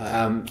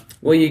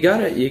 Well, you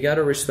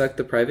gotta respect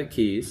the private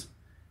keys.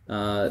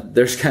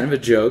 There's kind of a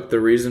joke. The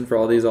reason for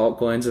all these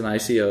altcoins and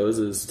ICOs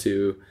is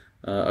to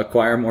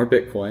acquire more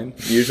Bitcoin,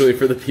 usually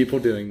for the people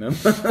doing them.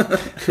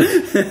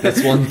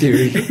 That's one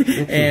theory.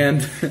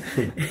 And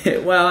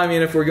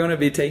if we're going to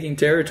be taking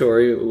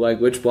territory,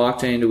 which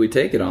blockchain do we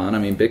take it on?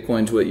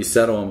 Bitcoin's what you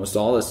settle almost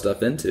all this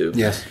stuff into.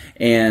 Yes.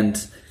 And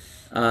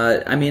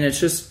it's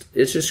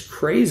just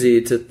crazy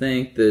to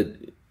think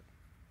that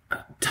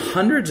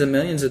hundreds of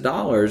millions of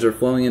dollars are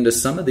flowing into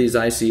some of these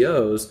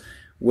ICOs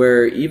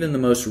where even the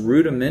most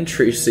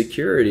rudimentary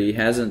security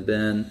hasn't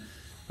been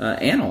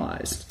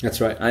analyzed. That's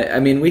right.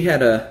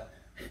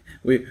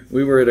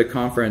 We were at a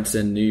conference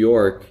in New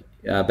York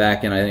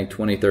back in, I think,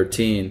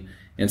 2013,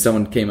 And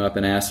someone came up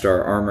and asked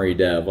our Armory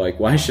dev, like,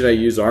 why should I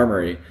use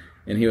Armory?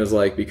 And he was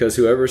like, because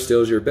whoever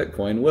steals your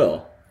Bitcoin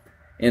will.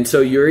 And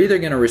so you're either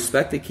going to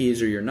respect the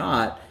keys or you're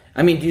not.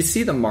 I mean, do you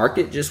see the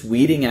market just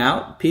weeding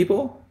out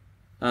people?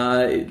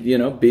 If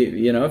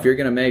you're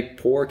going to make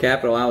poor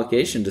capital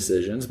allocation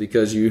decisions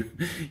because you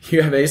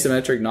have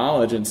asymmetric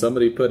knowledge and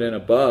somebody put in a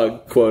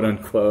bug, quote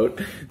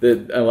unquote,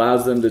 that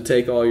allows them to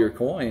take all your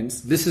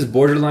coins. This is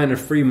borderline a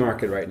free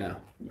market right now,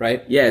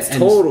 right? Yeah, it's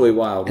totally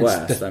Wild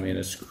West. I mean,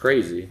 it's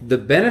crazy. The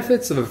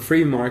benefits of a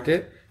free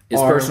market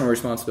is personal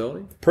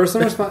responsibility.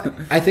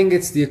 I think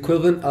it's the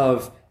equivalent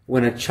of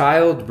when a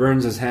child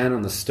burns his hand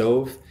on the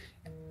stove.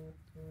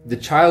 The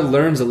child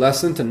learns a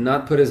lesson to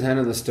not put his hand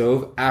on the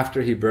stove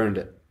after he burned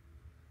it.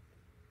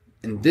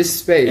 In this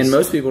space... And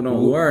most people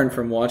don't learn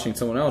from watching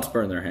someone else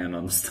burn their hand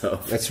on the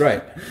stove. That's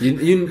right.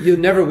 You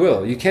never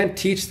will. You can't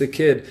teach the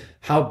kid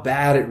how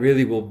bad it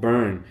really will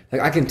burn.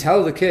 Like, I can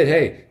tell the kid,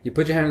 hey, you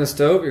put your hand on the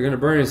stove, you're going to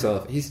burn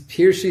yourself.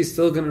 He or she's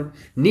still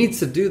needs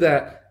to do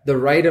that the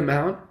right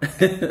amount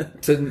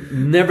to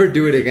never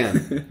do it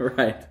again.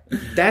 Right.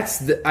 That's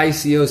the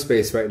ICO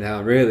space right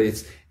now, really.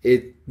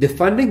 The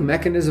funding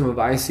mechanism of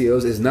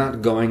ICOs is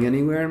not going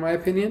anywhere, in my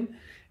opinion.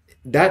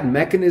 That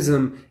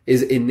mechanism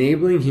is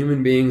enabling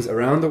human beings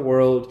around the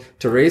world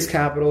to raise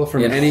capital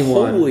from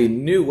anyone. In wholly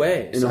new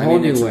ways. In a whole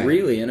new way. It's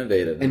really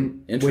innovative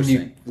and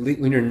interesting.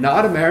 When you're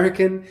not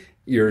American,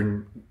 you're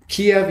in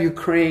Kiev,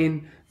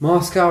 Ukraine,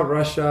 Moscow,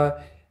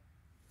 Russia.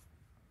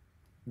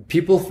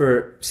 People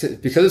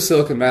because of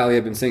Silicon Valley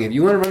have been saying, if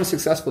you want to run a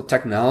successful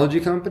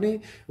technology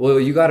company, well,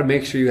 you got to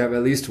make sure you have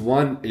at least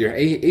your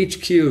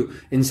HQ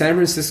in San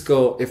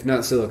Francisco, if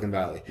not Silicon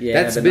Valley.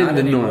 Yeah, that's been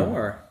the norm.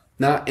 Anymore.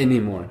 Not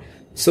anymore.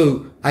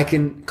 So I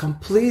can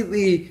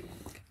completely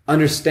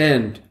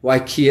understand why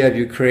Kiev,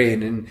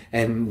 Ukraine,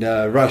 and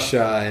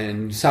Russia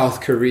and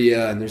South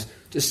Korea, and there's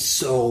just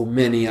so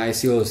many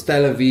ICOs,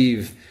 Tel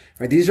Aviv.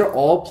 Right? These are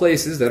all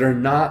places that are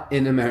not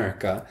in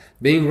America,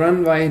 being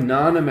run by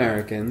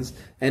non-Americans.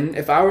 And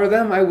if I were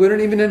them, I wouldn't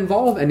even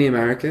involve any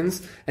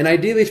Americans, and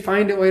ideally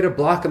find a way to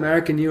block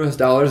American US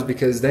dollars,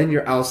 because then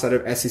you're outside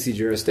of SEC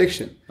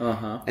jurisdiction.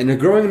 And a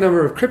growing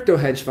number of crypto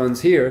hedge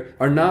funds here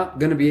are not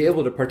going to be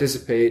able to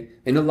participate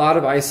in a lot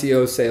of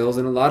ICO sales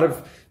and a lot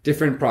of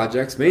different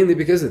projects, mainly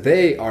because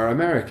they are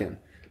American.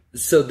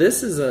 So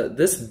this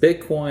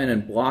Bitcoin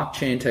and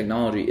blockchain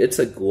technology, it's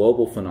a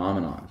global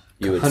phenomenon.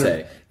 You would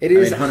say. It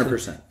is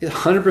 100%. It's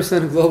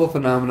 100% a global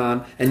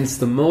phenomenon, and it's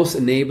the most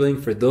enabling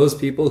for those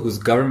people whose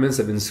governments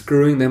have been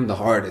screwing them the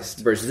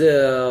hardest.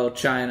 Brazil,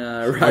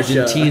 China,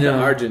 Russia,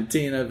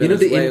 Argentina,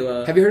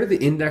 Venezuela. Have you heard of the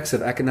Index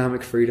of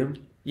Economic Freedom?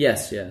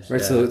 Yes. Right,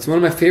 yeah. So it's one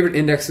of my favorite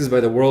indexes by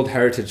the World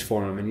Heritage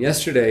Forum. And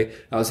yesterday,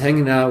 I was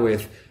hanging out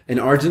with an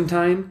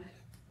Argentine,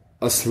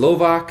 a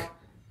Slovak,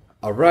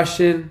 a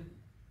Russian,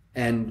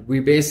 and we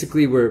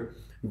basically were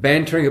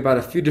bantering about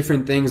a few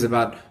different things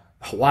about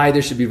why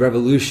there should be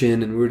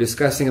revolution, and we were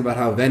discussing about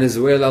how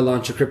Venezuela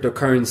launched a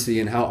cryptocurrency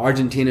and how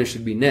Argentina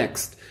should be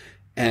next.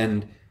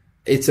 And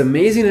it's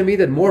amazing to me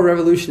that more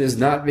revolution is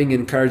not being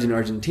encouraged in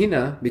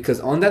Argentina,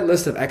 because on that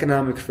list of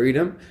economic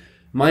freedom,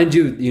 mind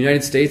you, the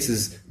United States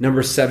is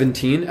number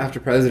 17 after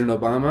President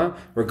Obama.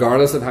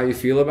 Regardless of how you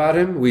feel about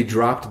him, we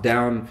dropped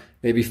down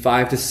maybe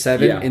 5 to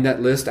 7 in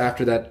that list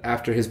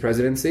after his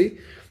presidency.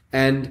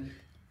 And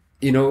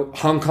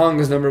Hong Kong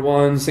is number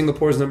 1,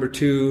 Singapore is number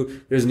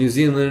 2, there's New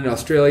Zealand,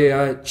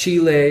 Australia,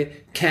 Chile,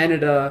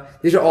 Canada.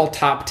 These are all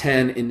top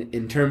 10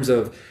 in terms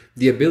of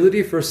the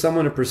ability for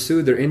someone to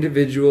pursue their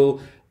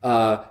individual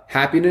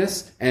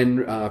happiness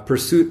and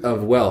pursuit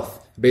of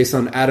wealth based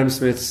on Adam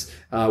Smith's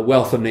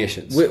Wealth of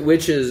Nations.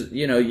 Which is,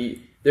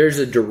 there's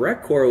a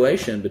direct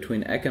correlation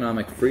between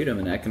economic freedom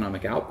and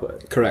economic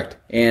output. Correct.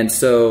 And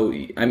so,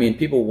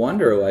 people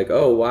wonder, like,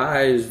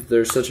 why is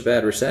there such a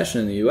bad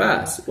recession in the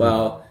U.S.?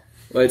 Well,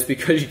 it's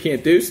because you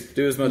can't do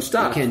as much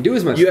stuff. You can't do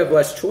as much. You have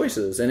less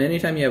choices, and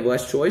anytime you have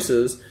less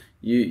choices,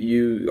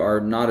 you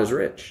are not as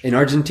rich. In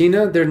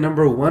Argentina, they're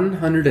number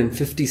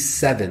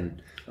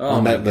 157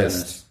 on that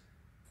list.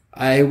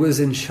 I was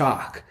in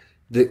shock.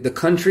 The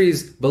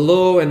countries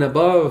below and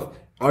above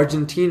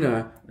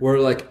Argentina were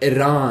like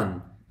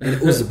Iran and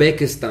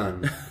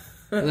Uzbekistan.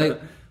 Like,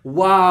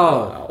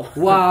 wow.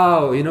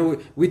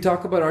 We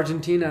talk about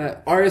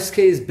Argentina. RSK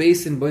is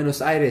based in Buenos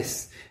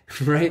Aires,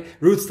 right?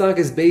 Rootstock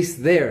is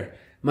based there.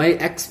 My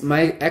ex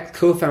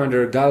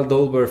co-founder, Gal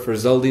Dolber for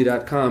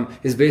Zoldi.com,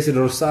 is based in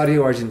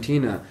Rosario,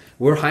 Argentina.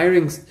 We're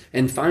hiring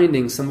and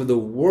finding some of the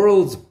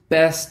world's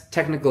best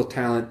technical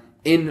talent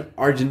in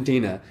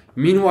Argentina.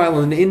 Meanwhile,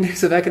 on the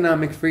Index of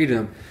Economic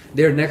Freedom,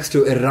 they're next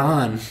to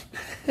Iran.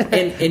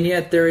 and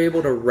yet they're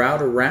able to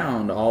route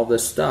around all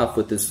this stuff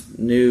with these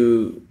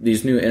new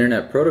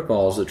internet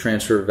protocols that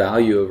transfer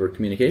value over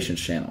communications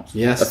channels.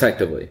 Yes.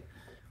 Effectively.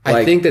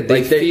 I think that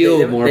they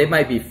feel more... They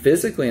might be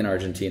physically in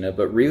Argentina,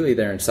 but really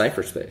they're in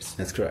cyberspace.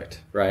 That's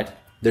correct. Right?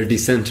 They're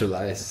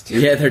decentralized.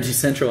 Yeah, they're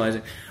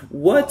decentralizing.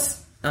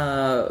 What's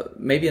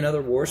maybe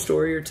another war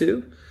story or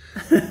two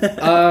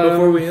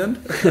before we end?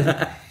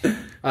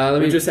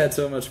 We just had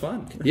so much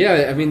fun.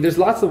 Yeah, I mean, there's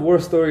lots of war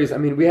stories. I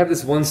mean, we have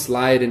this one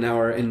slide in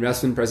our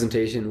investment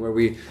presentation where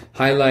we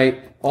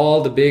highlight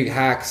all the big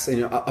hacks.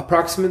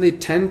 Approximately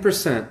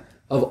 10%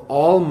 of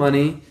all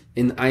money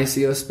in the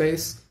ICO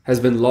space has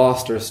been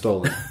lost or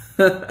stolen.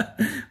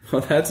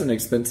 Well, that's an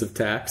expensive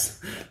tax.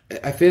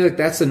 I feel like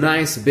that's a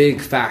nice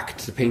big fact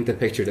to paint the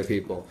picture to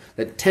people.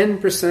 That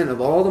 10%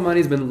 of all the money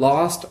has been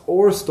lost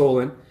or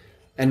stolen.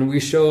 And we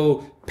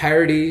show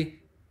Parity,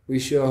 we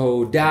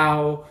show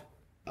DAO,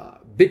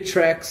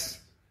 Bittrex,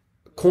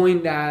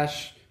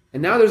 CoinDash,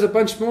 and now there's a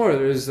bunch more.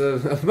 There's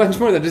a bunch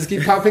more that just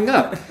keep popping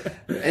up.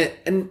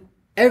 And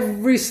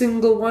every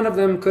single one of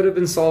them could have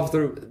been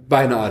solved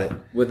by an audit.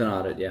 With an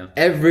audit, yeah.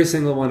 Every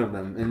single one of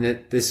them. And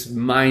this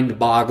mind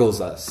boggles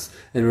us.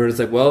 And we're just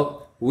like,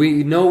 well,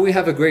 we know we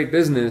have a great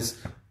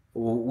business.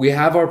 We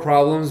have our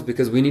problems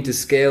because we need to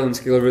scale and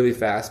scale really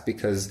fast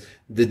because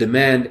the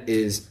demand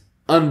is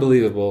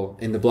unbelievable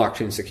in the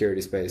blockchain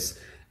security space.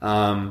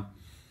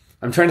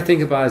 I'm trying to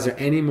think about, is there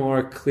any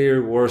more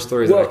clear war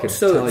stories that I could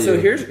tell you? So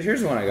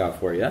here's one I got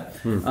for you.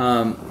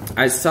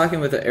 I was talking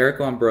with Eric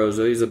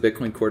Lombroso. He's a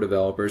Bitcoin core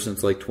developer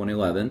since like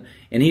 2011.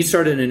 And he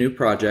started a new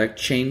project,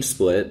 Chain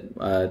Split.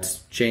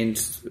 It's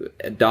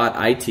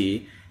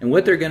chains.it. And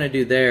what they're going to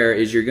do there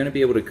is you're going to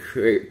be able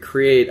to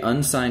create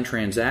unsigned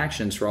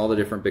transactions for all the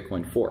different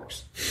Bitcoin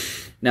forks.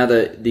 Now,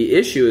 the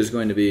issue is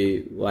going to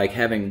be like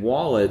having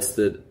wallets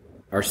that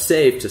are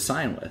safe to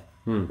sign with,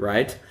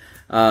 right?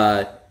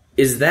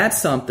 Is that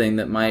something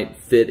that might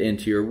fit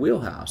into your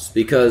wheelhouse?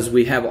 Because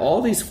we have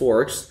all these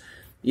forks,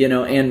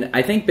 and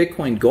I think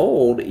Bitcoin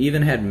Gold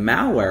even had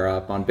malware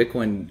up on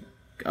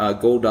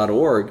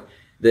bitcoingold.org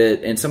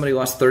and somebody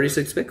lost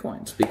 36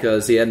 Bitcoins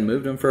because he hadn't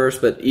moved them first.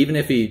 But even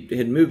if he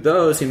had moved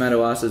those, he might have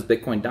lost his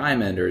Bitcoin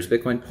Diamond or his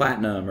Bitcoin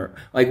Platinum or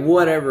like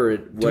whatever.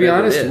 To be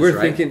honest,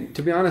 thinking.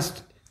 To be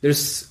honest,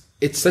 it's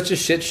such a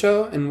shit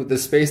show in the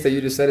space that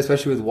you just said,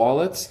 especially with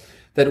wallets,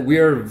 that we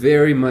are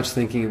very much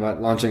thinking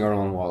about launching our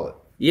own wallet.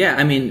 Yeah,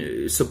 I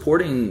mean,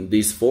 supporting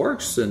these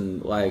forks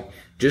and like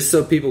just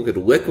so people could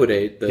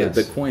liquidate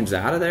the coins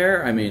out of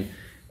there. I mean,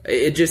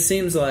 it just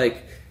seems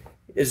like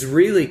it's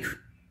really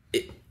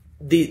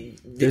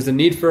there's a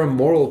need for a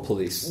moral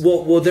police.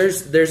 Well,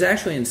 there's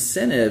actually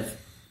incentive,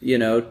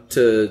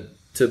 to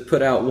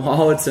put out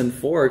wallets and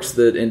forks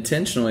that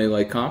intentionally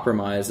like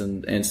compromise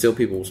and steal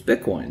people's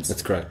Bitcoins.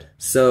 That's correct.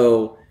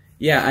 So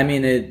yeah, I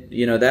mean,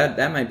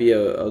 that might be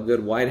a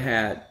good white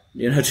hat.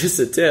 Just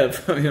a tip.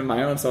 I mean,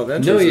 my own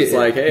self-interest. It's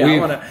like, hey,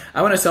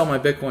 I want to sell my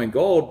Bitcoin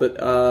Gold,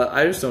 but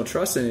I just don't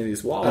trust any of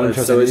these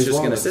wallets, so it's just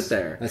going to sit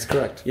there. That's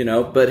correct.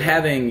 But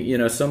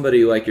having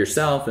somebody like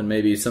yourself and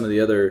maybe some of the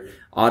other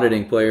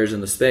auditing players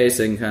in the space,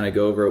 they can kind of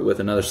go over it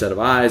with another set of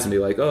eyes and be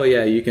like, oh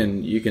yeah, you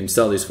can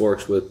sell these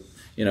forks with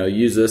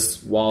use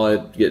this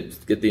wallet,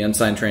 get the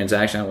unsigned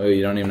transaction. That way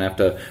you don't even have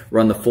to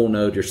run the full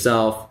node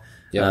yourself.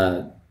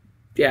 Yeah.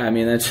 I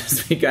mean, that's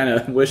just be kind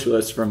of wish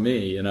list from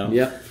me.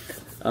 Yeah.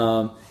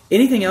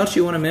 Anything else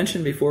you want to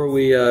mention before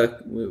we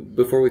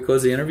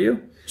close the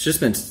interview? It's just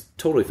been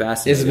totally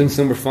fascinating. It's been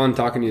super fun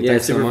talking to you. Yeah,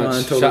 Thanks super so much.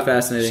 Fun, totally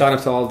fascinating. Shout out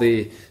to all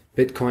the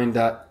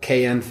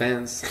Bitcoin.kn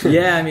fans.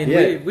 Yeah, I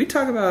mean, we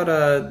talk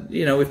about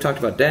we've talked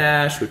about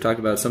Dash, we've talked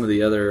about some of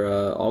the other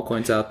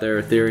altcoins out there,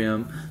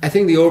 Ethereum. I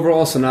think the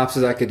overall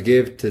synopsis I could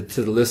give to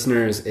the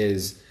listeners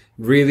is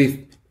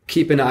really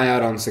keep an eye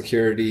out on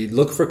security.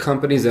 Look for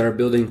companies that are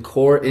building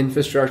core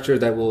infrastructure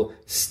that will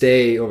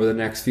stay over the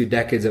next few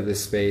decades of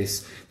this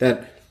space.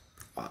 That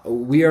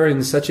we are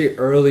in such an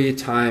early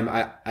time.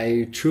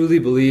 I truly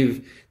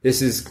believe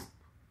this is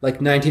like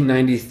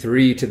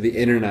 1993 to the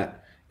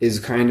internet is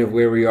kind of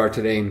where we are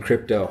today in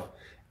crypto.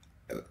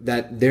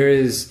 That there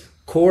is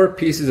core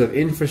pieces of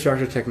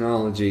infrastructure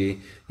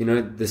technology.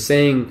 The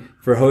saying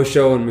for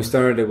Hosho when we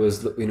started, it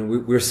was,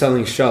 we're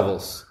selling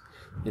shovels.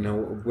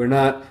 We're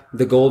not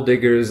the gold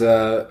diggers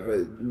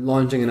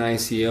launching an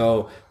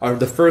ICO.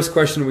 The first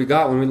question we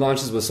got when we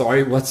launched this was,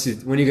 sorry, when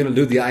are you going to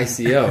do the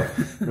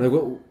ICO? We're like,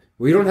 well,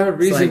 we don't have a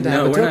reason to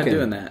have a token. No, we're not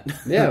doing that.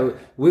 Yeah,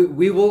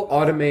 we will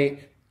automate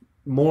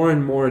more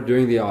and more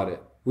during the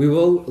audit. We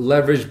will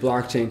leverage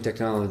blockchain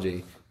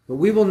technology, but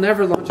we will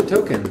never launch a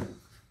token.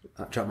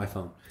 I dropped my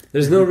phone.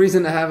 There's no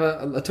reason to have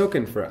a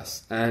token for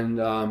us.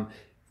 And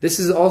this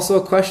is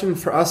also a question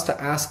for us to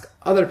ask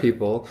other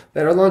people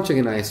that are launching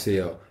an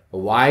ICO.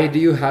 Why do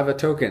you have a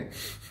token?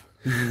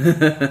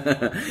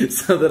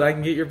 So that I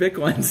can get your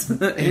Bitcoins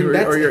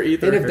or your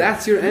Ether. And if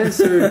that's your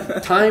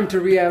answer, time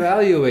to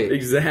reevaluate.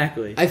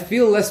 Exactly. I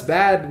feel less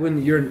bad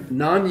when you're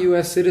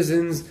non-US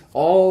citizens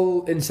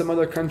all in some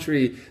other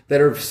country that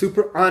are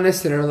super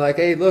honest and are like,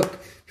 hey, look,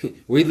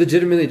 we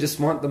legitimately just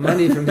want the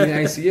money from the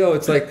ICO.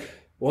 It's like,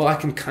 well, I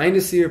can kind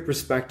of see your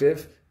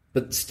perspective,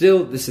 but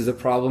still this is a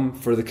problem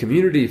for the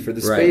community, for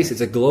the space. Right.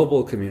 It's a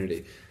global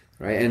community.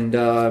 Right. And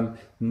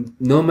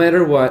no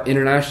matter what,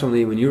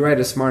 internationally, when you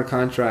write a smart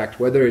contract,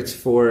 whether it's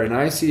for an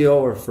ICO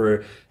or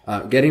for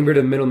getting rid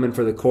of middlemen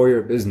for the core of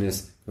your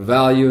business,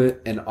 value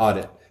it and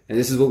audit. And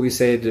this is what we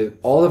say to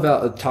all of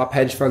the top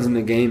hedge funds in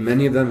the game,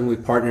 many of them who we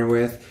partner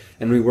with,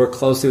 and we work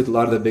closely with a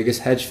lot of the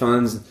biggest hedge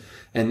funds.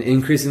 and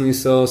increasingly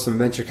so some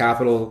venture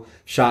capital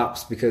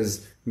shops,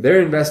 because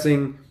they're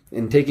investing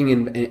and taking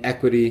in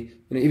equity.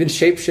 Even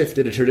Shapeshift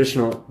did a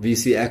traditional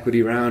VC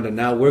equity round, and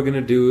now we're going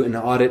to do an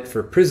audit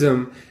for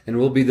Prism, and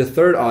we'll be the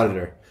third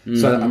auditor.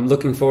 So I'm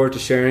looking forward to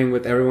sharing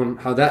with everyone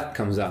how that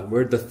comes out.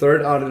 We're the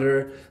third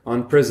auditor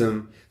on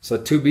Prism. So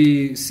to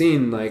be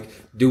seen, like,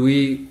 do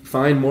we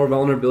find more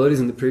vulnerabilities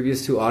in the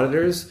previous two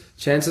auditors?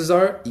 Chances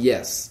are,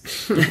 yes.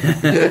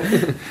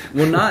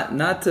 Well,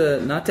 not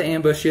to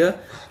ambush you,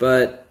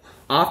 but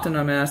often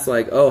I'm asked,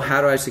 like, oh,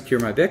 how do I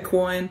secure my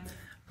Bitcoin?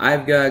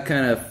 I've got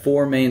kind of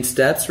 4 main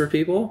steps for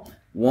people.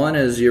 One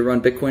is you run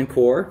Bitcoin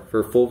Core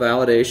for full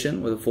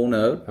validation with a full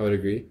node. I would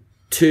agree.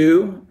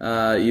 2,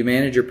 you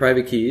manage your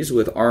private keys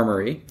with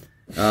Armory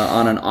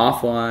on an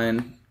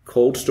offline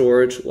cold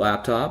storage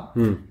laptop.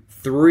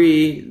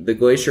 3, the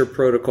Glacier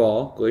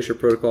Protocol,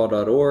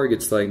 glacierprotocol.org.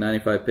 It's like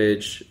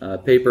 95-page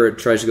paper. It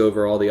tries to go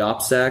over all the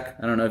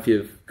OPSEC. I don't know if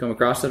you've come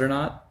across it or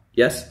not.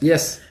 Yes?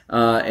 Yes.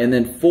 And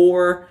then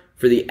 4,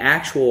 for the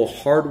actual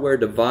hardware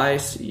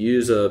device,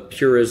 use a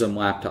Purism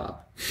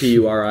laptop,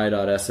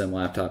 PURI.SM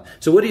laptop.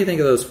 So what do you think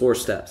of those 4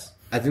 steps?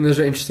 I think those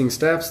are interesting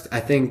steps.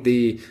 I think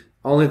the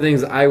only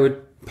things I would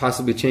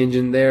possibly change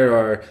in there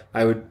are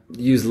I would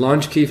use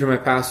launch key for my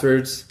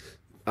passwords.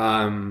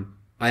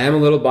 I am a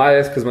little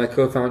biased because my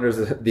co-founder is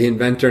the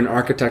inventor and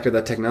architect of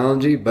that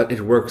technology, but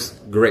it works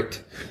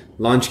great.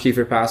 Launch key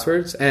for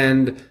passwords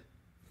and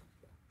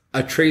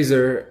a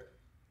tracer,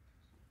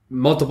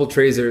 multiple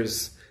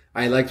tracers.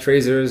 I like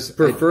tracers.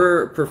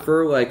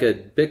 Prefer like a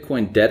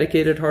Bitcoin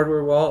dedicated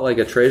hardware wallet, like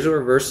a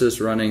Trezor, versus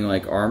running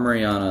like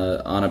Armory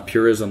on a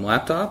Purism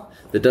laptop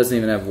that doesn't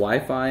even have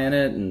Wi-Fi in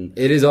it, and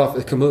it is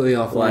completely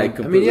offline. Like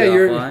completely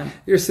offline.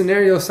 Your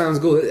scenario sounds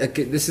good.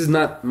 This is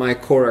not my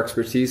core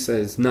expertise.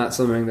 It's not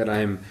something that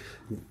I'm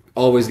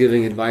always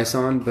giving advice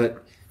on,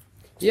 but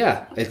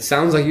yeah, it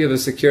sounds like you have a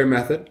secure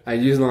method. I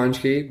use launch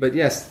key, but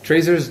yes,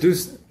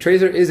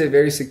 Trezor is a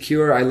very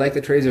secure. I like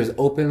the Trezor is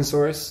open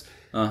source.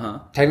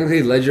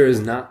 Technically, Ledger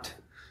is not.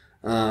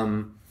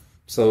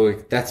 So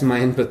that's my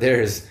input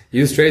there is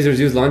use Trezors,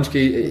 use launch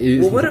key.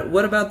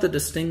 What about the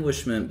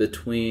distinguishment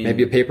between...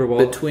 Maybe a paper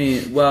wallet? We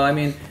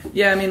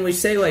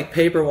say like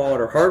paper wallet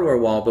or hardware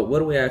wallet, but what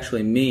do we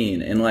actually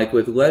mean? And like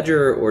with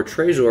Ledger or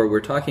Trezor,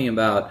 we're talking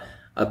about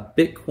a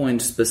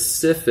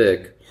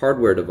Bitcoin-specific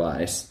hardware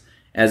device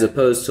as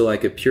opposed to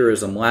like a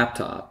Purism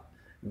laptop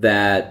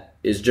that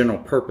is general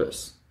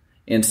purpose.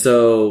 And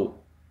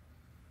so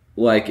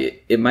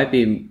like it might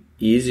be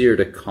easier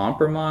to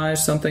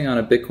compromise something on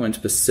a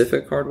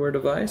Bitcoin-specific hardware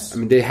device? I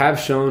mean, they have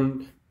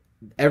shown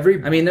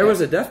there was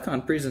a DEF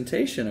CON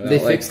presentation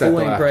about like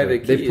pulling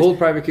private keys. They pulled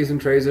private keys from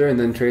Trezor, and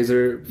then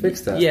Trezor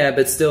fixed that. Yeah,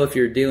 but still, if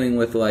you're dealing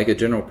with like a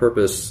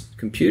general-purpose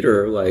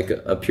computer, like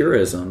a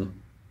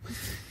Purism,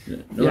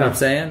 know what I'm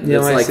saying? Yeah,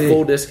 it's like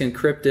full disk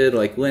encrypted,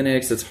 like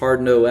Linux. It's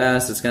hardened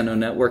OS. It's got no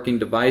networking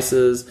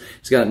devices.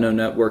 It's got no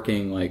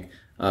networking like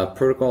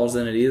protocols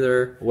in it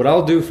either. What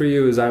I'll do for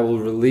you is I will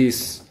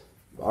release...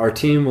 Our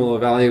team will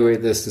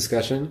evaluate this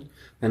discussion,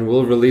 and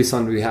we'll release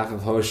on behalf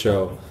of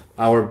Hosho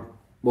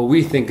what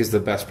we think is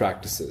the best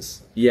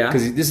practices. Yeah,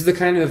 because this is the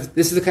kind of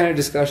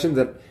discussion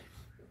that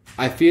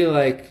I feel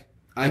like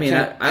I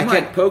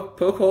might poke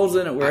holes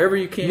in it wherever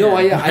you can. No,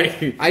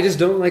 I just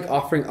don't like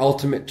offering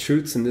ultimate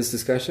truths in this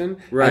discussion.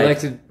 Right. I like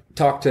to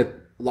talk to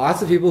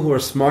lots of people who are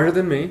smarter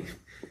than me.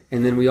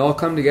 And then we all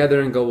come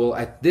together and go, well,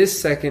 at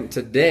this second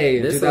today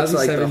in 2017, looks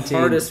like the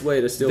hardest way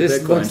to steal Bitcoin.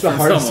 This looks the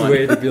hardest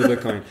way to steal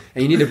Bitcoin.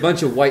 And you need a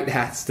bunch of white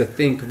hats to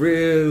think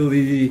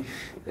really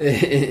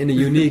in a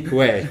unique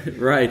way.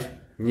 Right.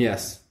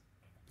 Yes.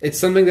 It's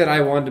something that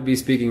I want to be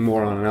speaking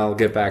more on, and I'll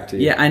get back to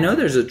you. Yeah, I know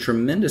there's a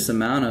tremendous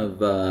amount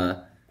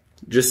of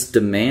just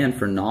demand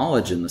for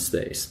knowledge in the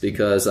space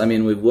because, I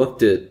mean, we've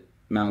looked at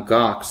Mt.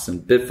 Gox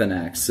and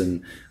Bitfinex,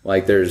 and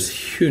like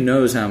there's who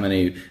knows how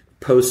many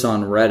posts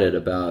on Reddit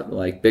about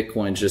like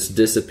Bitcoin just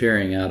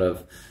disappearing out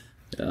of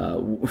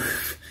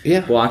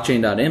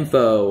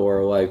blockchain.info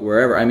or like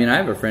wherever. I mean, I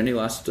have a friend, he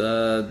lost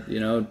over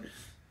 $1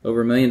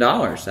 million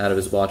out of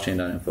his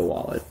blockchain.info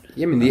wallet.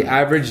 Yeah, I mean, the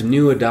average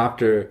new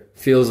adopter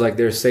feels like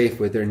they're safe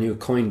with their new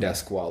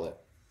CoinDesk wallet.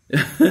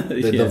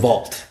 The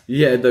vault.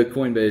 Yeah, the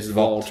Coinbase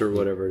vault or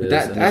whatever it is.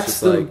 That's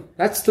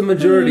the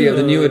majority of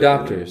the new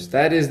adopters.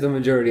 That is the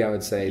majority, I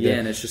would say. Yeah,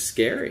 and it's just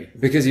scary.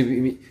 Because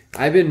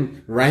I've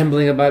been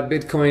rambling about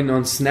Bitcoin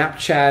on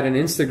Snapchat and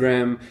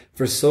Instagram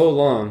for so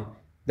long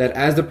that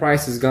as the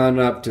price has gone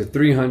up to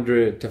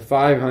 300 to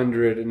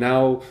 500 and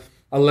now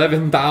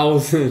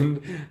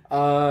 11,000,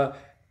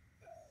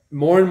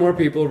 more and more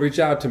people reach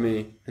out to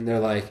me and they're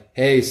like,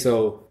 hey,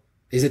 so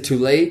is it too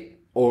late?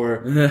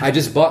 Or I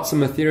just bought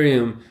some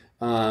Ethereum.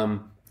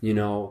 How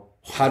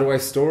do I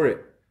store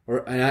it?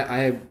 And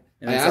I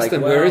asked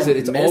them, where is it?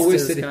 It's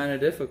always sitting. Kind of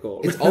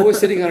difficult. It's always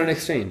sitting on an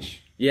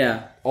exchange.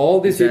 Yeah. All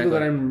these people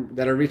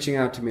that are reaching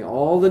out to me,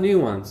 all the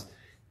new ones,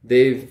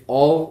 they've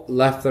all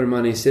left their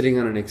money sitting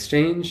on an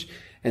exchange.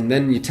 And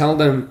then you tell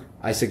them,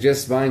 I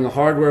suggest buying a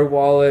hardware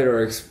wallet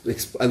or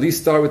at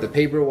least start with a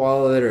paper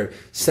wallet or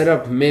set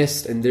up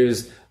Mist. And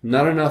there's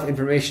not enough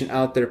information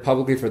out there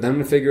publicly for them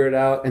to figure it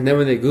out. And then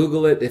when they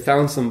Google it, they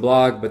found some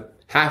blog, but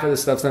half of the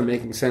stuff's not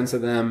making sense to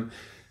them.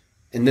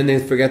 And then they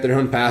forget their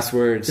own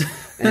passwords,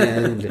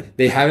 and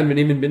they haven't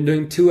even been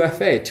doing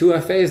 2FA.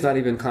 2FA is not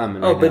even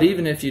common. Oh, but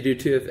even if you do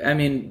 2FA, I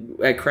mean,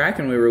 at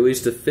Kraken we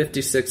released a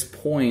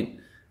 56-point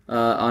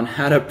on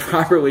how to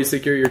properly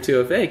secure your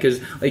 2FA, because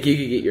like you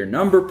could get your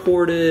number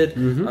ported,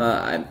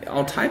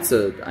 all types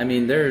of. I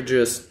mean, they're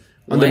just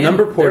on the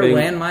number porting.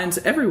 There are landmines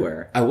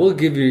everywhere. I will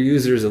give your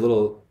users a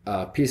little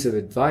piece of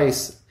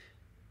advice.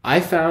 I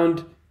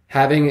found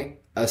having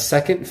a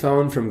second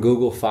phone from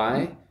Google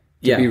Fi.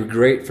 To be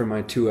great for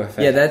my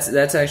 2FA. Yeah,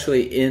 that's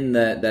actually in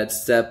that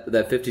step,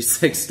 that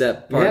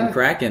 56-step part in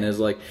Kraken is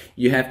like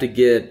you have to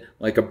get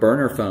like a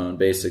burner phone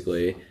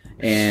basically,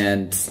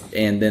 and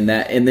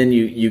then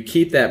you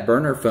keep that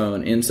burner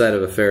phone inside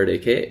of a Faraday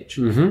cage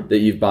that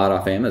you've bought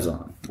off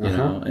Amazon, you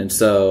know, and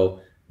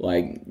so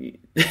like.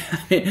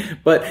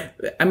 But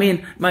I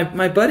mean,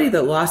 my buddy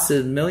that lost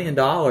 $1 million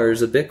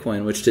of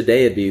Bitcoin, which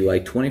today would be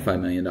like $25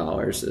 million.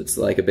 It's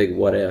like a big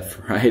what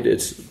if, right?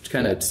 It's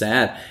kind of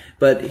sad.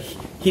 But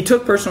he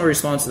took personal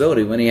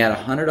responsibility. When he had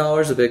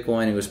 $100 of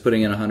Bitcoin, he was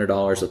putting in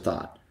 $100 of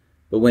thought.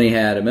 But when he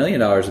had $1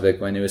 million of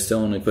Bitcoin, he was still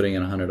only putting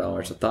in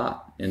 $100 of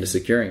thought into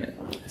securing it.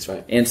 That's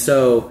right. And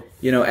so,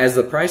 you know, as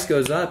the price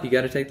goes up, you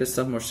got to take this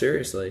stuff more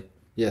seriously.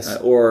 Yes.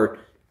 Or,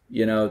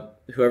 you know,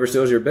 whoever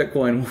steals your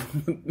Bitcoin,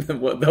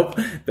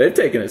 they've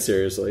taken it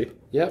seriously.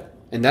 Yep.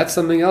 And that's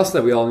something else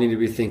that we all need to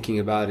be thinking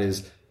about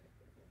is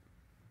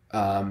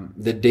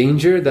the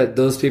danger that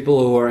those people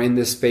who are in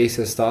this space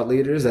as thought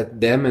leaders, that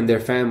them and their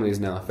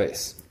families now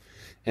face.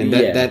 And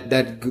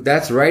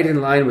that's right in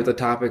line with the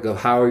topic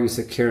of how are you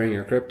securing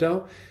your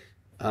crypto.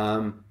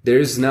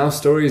 There's now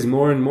stories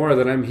more and more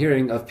that I'm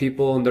hearing of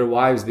people and their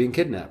wives being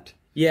kidnapped.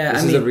 Yeah,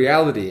 this is a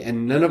reality.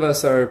 And none of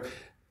us are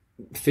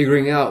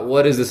figuring out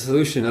what is the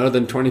solution other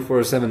than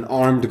 24/7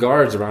 armed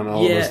guards around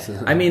all of us.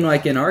 I mean,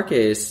 like in our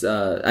case,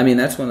 I mean,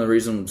 that's one of the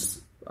reasons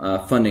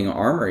funding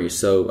Armory.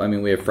 So, I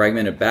mean, we have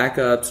fragmented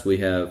backups. We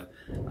have,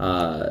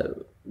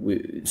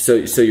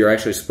 so you're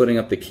actually splitting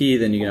up the key.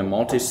 Then you get a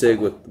multi-sig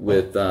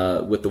with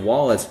the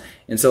wallets.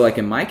 And so, like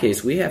in my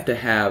case, we have to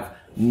have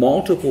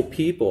multiple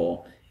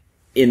people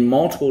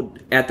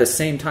at the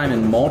same time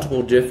in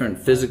multiple different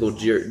physical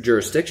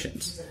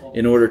jurisdictions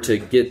in order to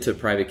get to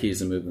private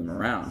keys and move them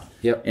around.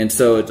 Yep. And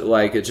so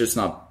it's just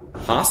not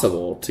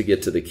possible to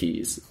get to the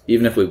keys,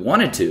 even if we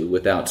wanted to,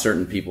 without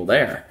certain people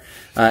there.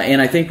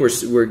 And I think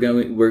we're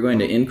going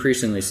to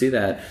increasingly see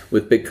that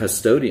with big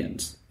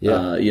custodians.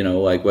 Yeah. You know,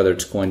 like whether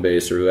it's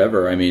Coinbase or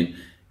whoever. I mean,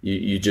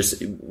 you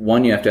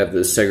have to have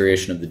the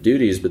segregation of the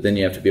duties, but then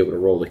you have to be able to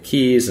roll the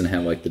keys and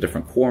have like the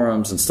different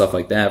quorums and stuff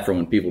like that for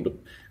when people to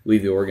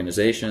leave the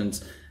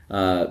organizations.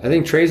 I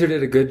think Trezor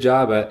did a good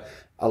job at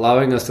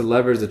allowing us to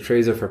leverage the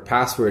Trezor for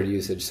password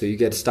usage. So you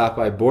get stopped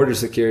by border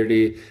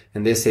security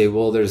and they say,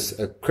 well, there's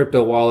a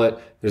crypto wallet.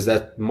 There's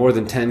that more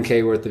than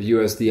 10K worth of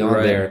USD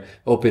on there.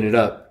 Open it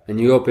up.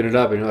 And you open it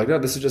up and you're like, no,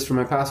 this is just for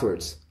my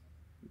passwords.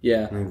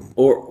 Yeah.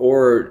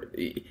 Or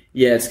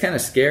it's kind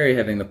of scary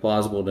having the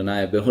plausible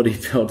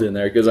deniability built in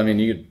there because, I mean,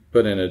 you could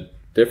put in a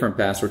different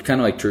password, kind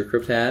of like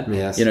TrueCrypt had.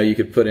 Yes. You know, you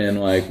could put in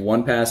like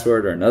one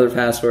password or another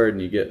password,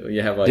 and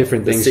you have like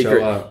different things secret,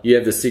 show up. You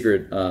have the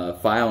secret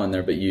file in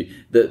there, but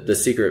the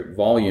secret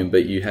volume,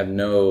 but you have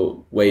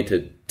no way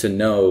to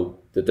know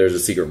that there's a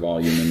secret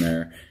volume in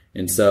there.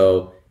 And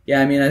so,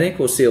 yeah, I mean, I think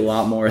we'll see a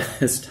lot more of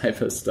this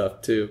type of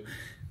stuff too.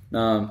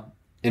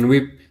 And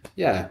we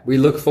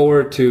look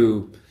forward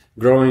to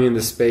growing in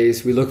the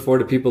space. We look forward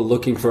to people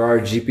looking for our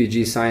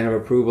GPG sign of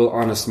approval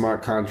on a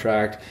smart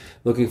contract,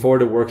 looking forward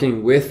to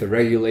working with the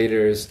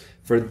regulators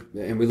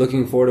and we're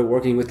looking forward to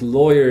working with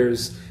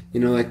lawyers, you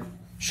know, like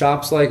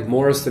shops like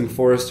Morrison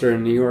Forrester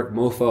in New York,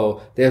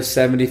 MoFo, they have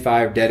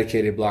 75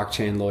 dedicated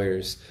blockchain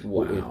lawyers.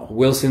 Wow.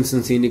 Wilson,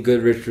 Sonsini,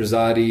 Goodrich,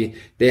 Rosati,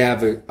 they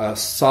have a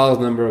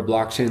solid number of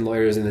blockchain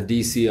lawyers in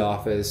the DC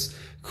office.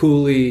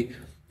 Cooley,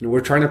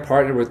 we're trying to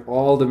partner with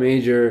all the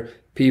major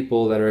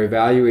people that are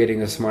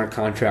evaluating a smart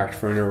contract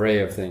for an array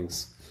of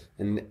things.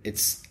 And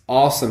it's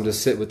awesome to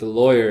sit with the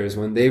lawyers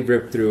when they've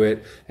ripped through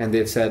it and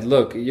they've said,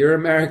 look, you're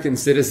American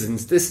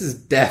citizens. This is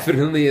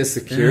definitely a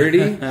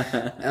security.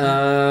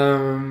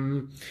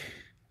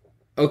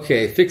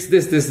 Okay, fix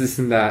this,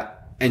 and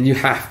that. And you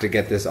have to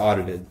get this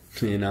audited,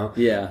 you know?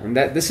 Yeah. And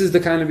this is the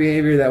kind of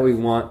behavior that we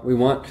want. We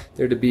want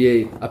there to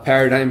be a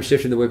paradigm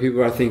shift in the way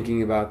people are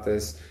thinking about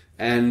this.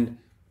 And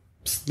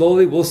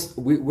slowly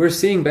we're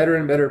seeing better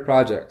and better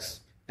projects.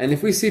 And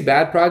if we see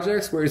bad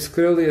projects where it's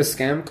clearly a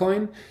scam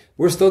coin,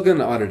 we're still going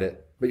to audit it.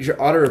 But your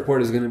audit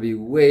report is going to be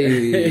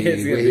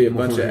it's going to be a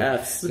more. Bunch of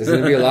F's. There's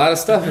going to be a lot of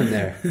stuff in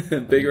there.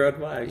 Big red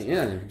flags.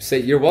 Yeah. Say,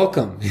 you're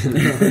welcome.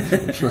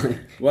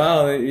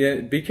 Wow.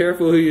 Yeah, be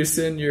careful who you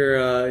send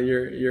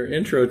your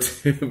intro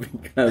to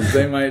because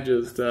they might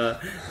just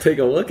take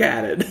a look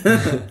at it.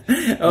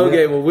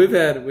 Okay. Well,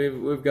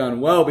 we've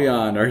gone well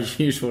beyond our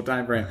usual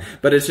time frame,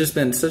 but it's just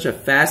been such a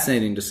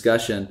fascinating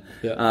discussion.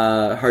 Yeah.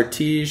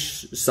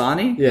 Hartej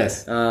Sawhney.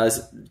 Yes.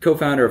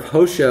 Co-founder of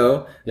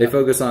Hosho. They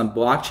focus on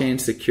blockchain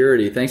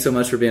security. interview. Thanks so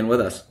much for being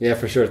with us. Yeah,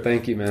 for sure.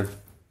 Thank you, man.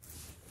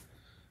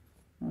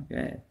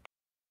 Okay.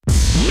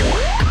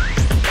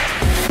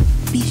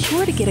 Be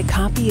sure to get a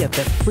copy of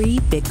the free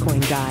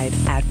Bitcoin Guide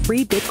at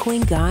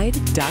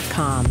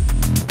freebitcoinguide.com.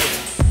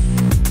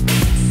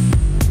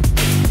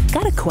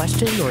 Got a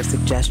question or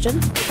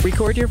suggestion?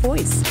 Record your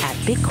voice at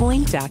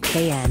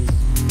bitcoin.kn.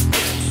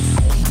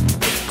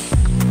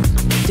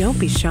 Don't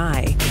be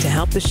shy. To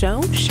help the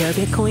show, share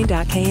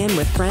bitcoin.kn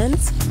with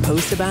friends,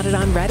 post about it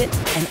on Reddit,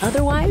 and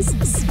otherwise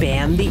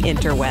spam the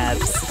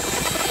interwebs.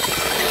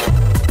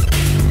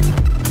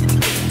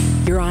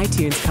 Your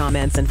iTunes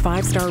comments and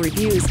 5-star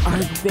reviews are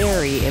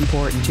very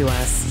important to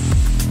us.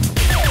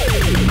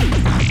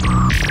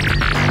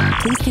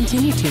 Please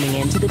continue tuning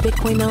in to the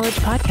Bitcoin Knowledge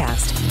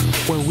Podcast,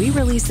 where we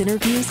release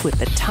interviews with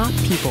the top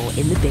people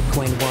in the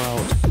Bitcoin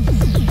world.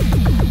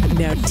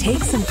 Now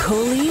take some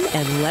choline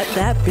and let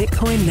that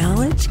Bitcoin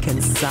knowledge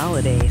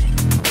consolidate.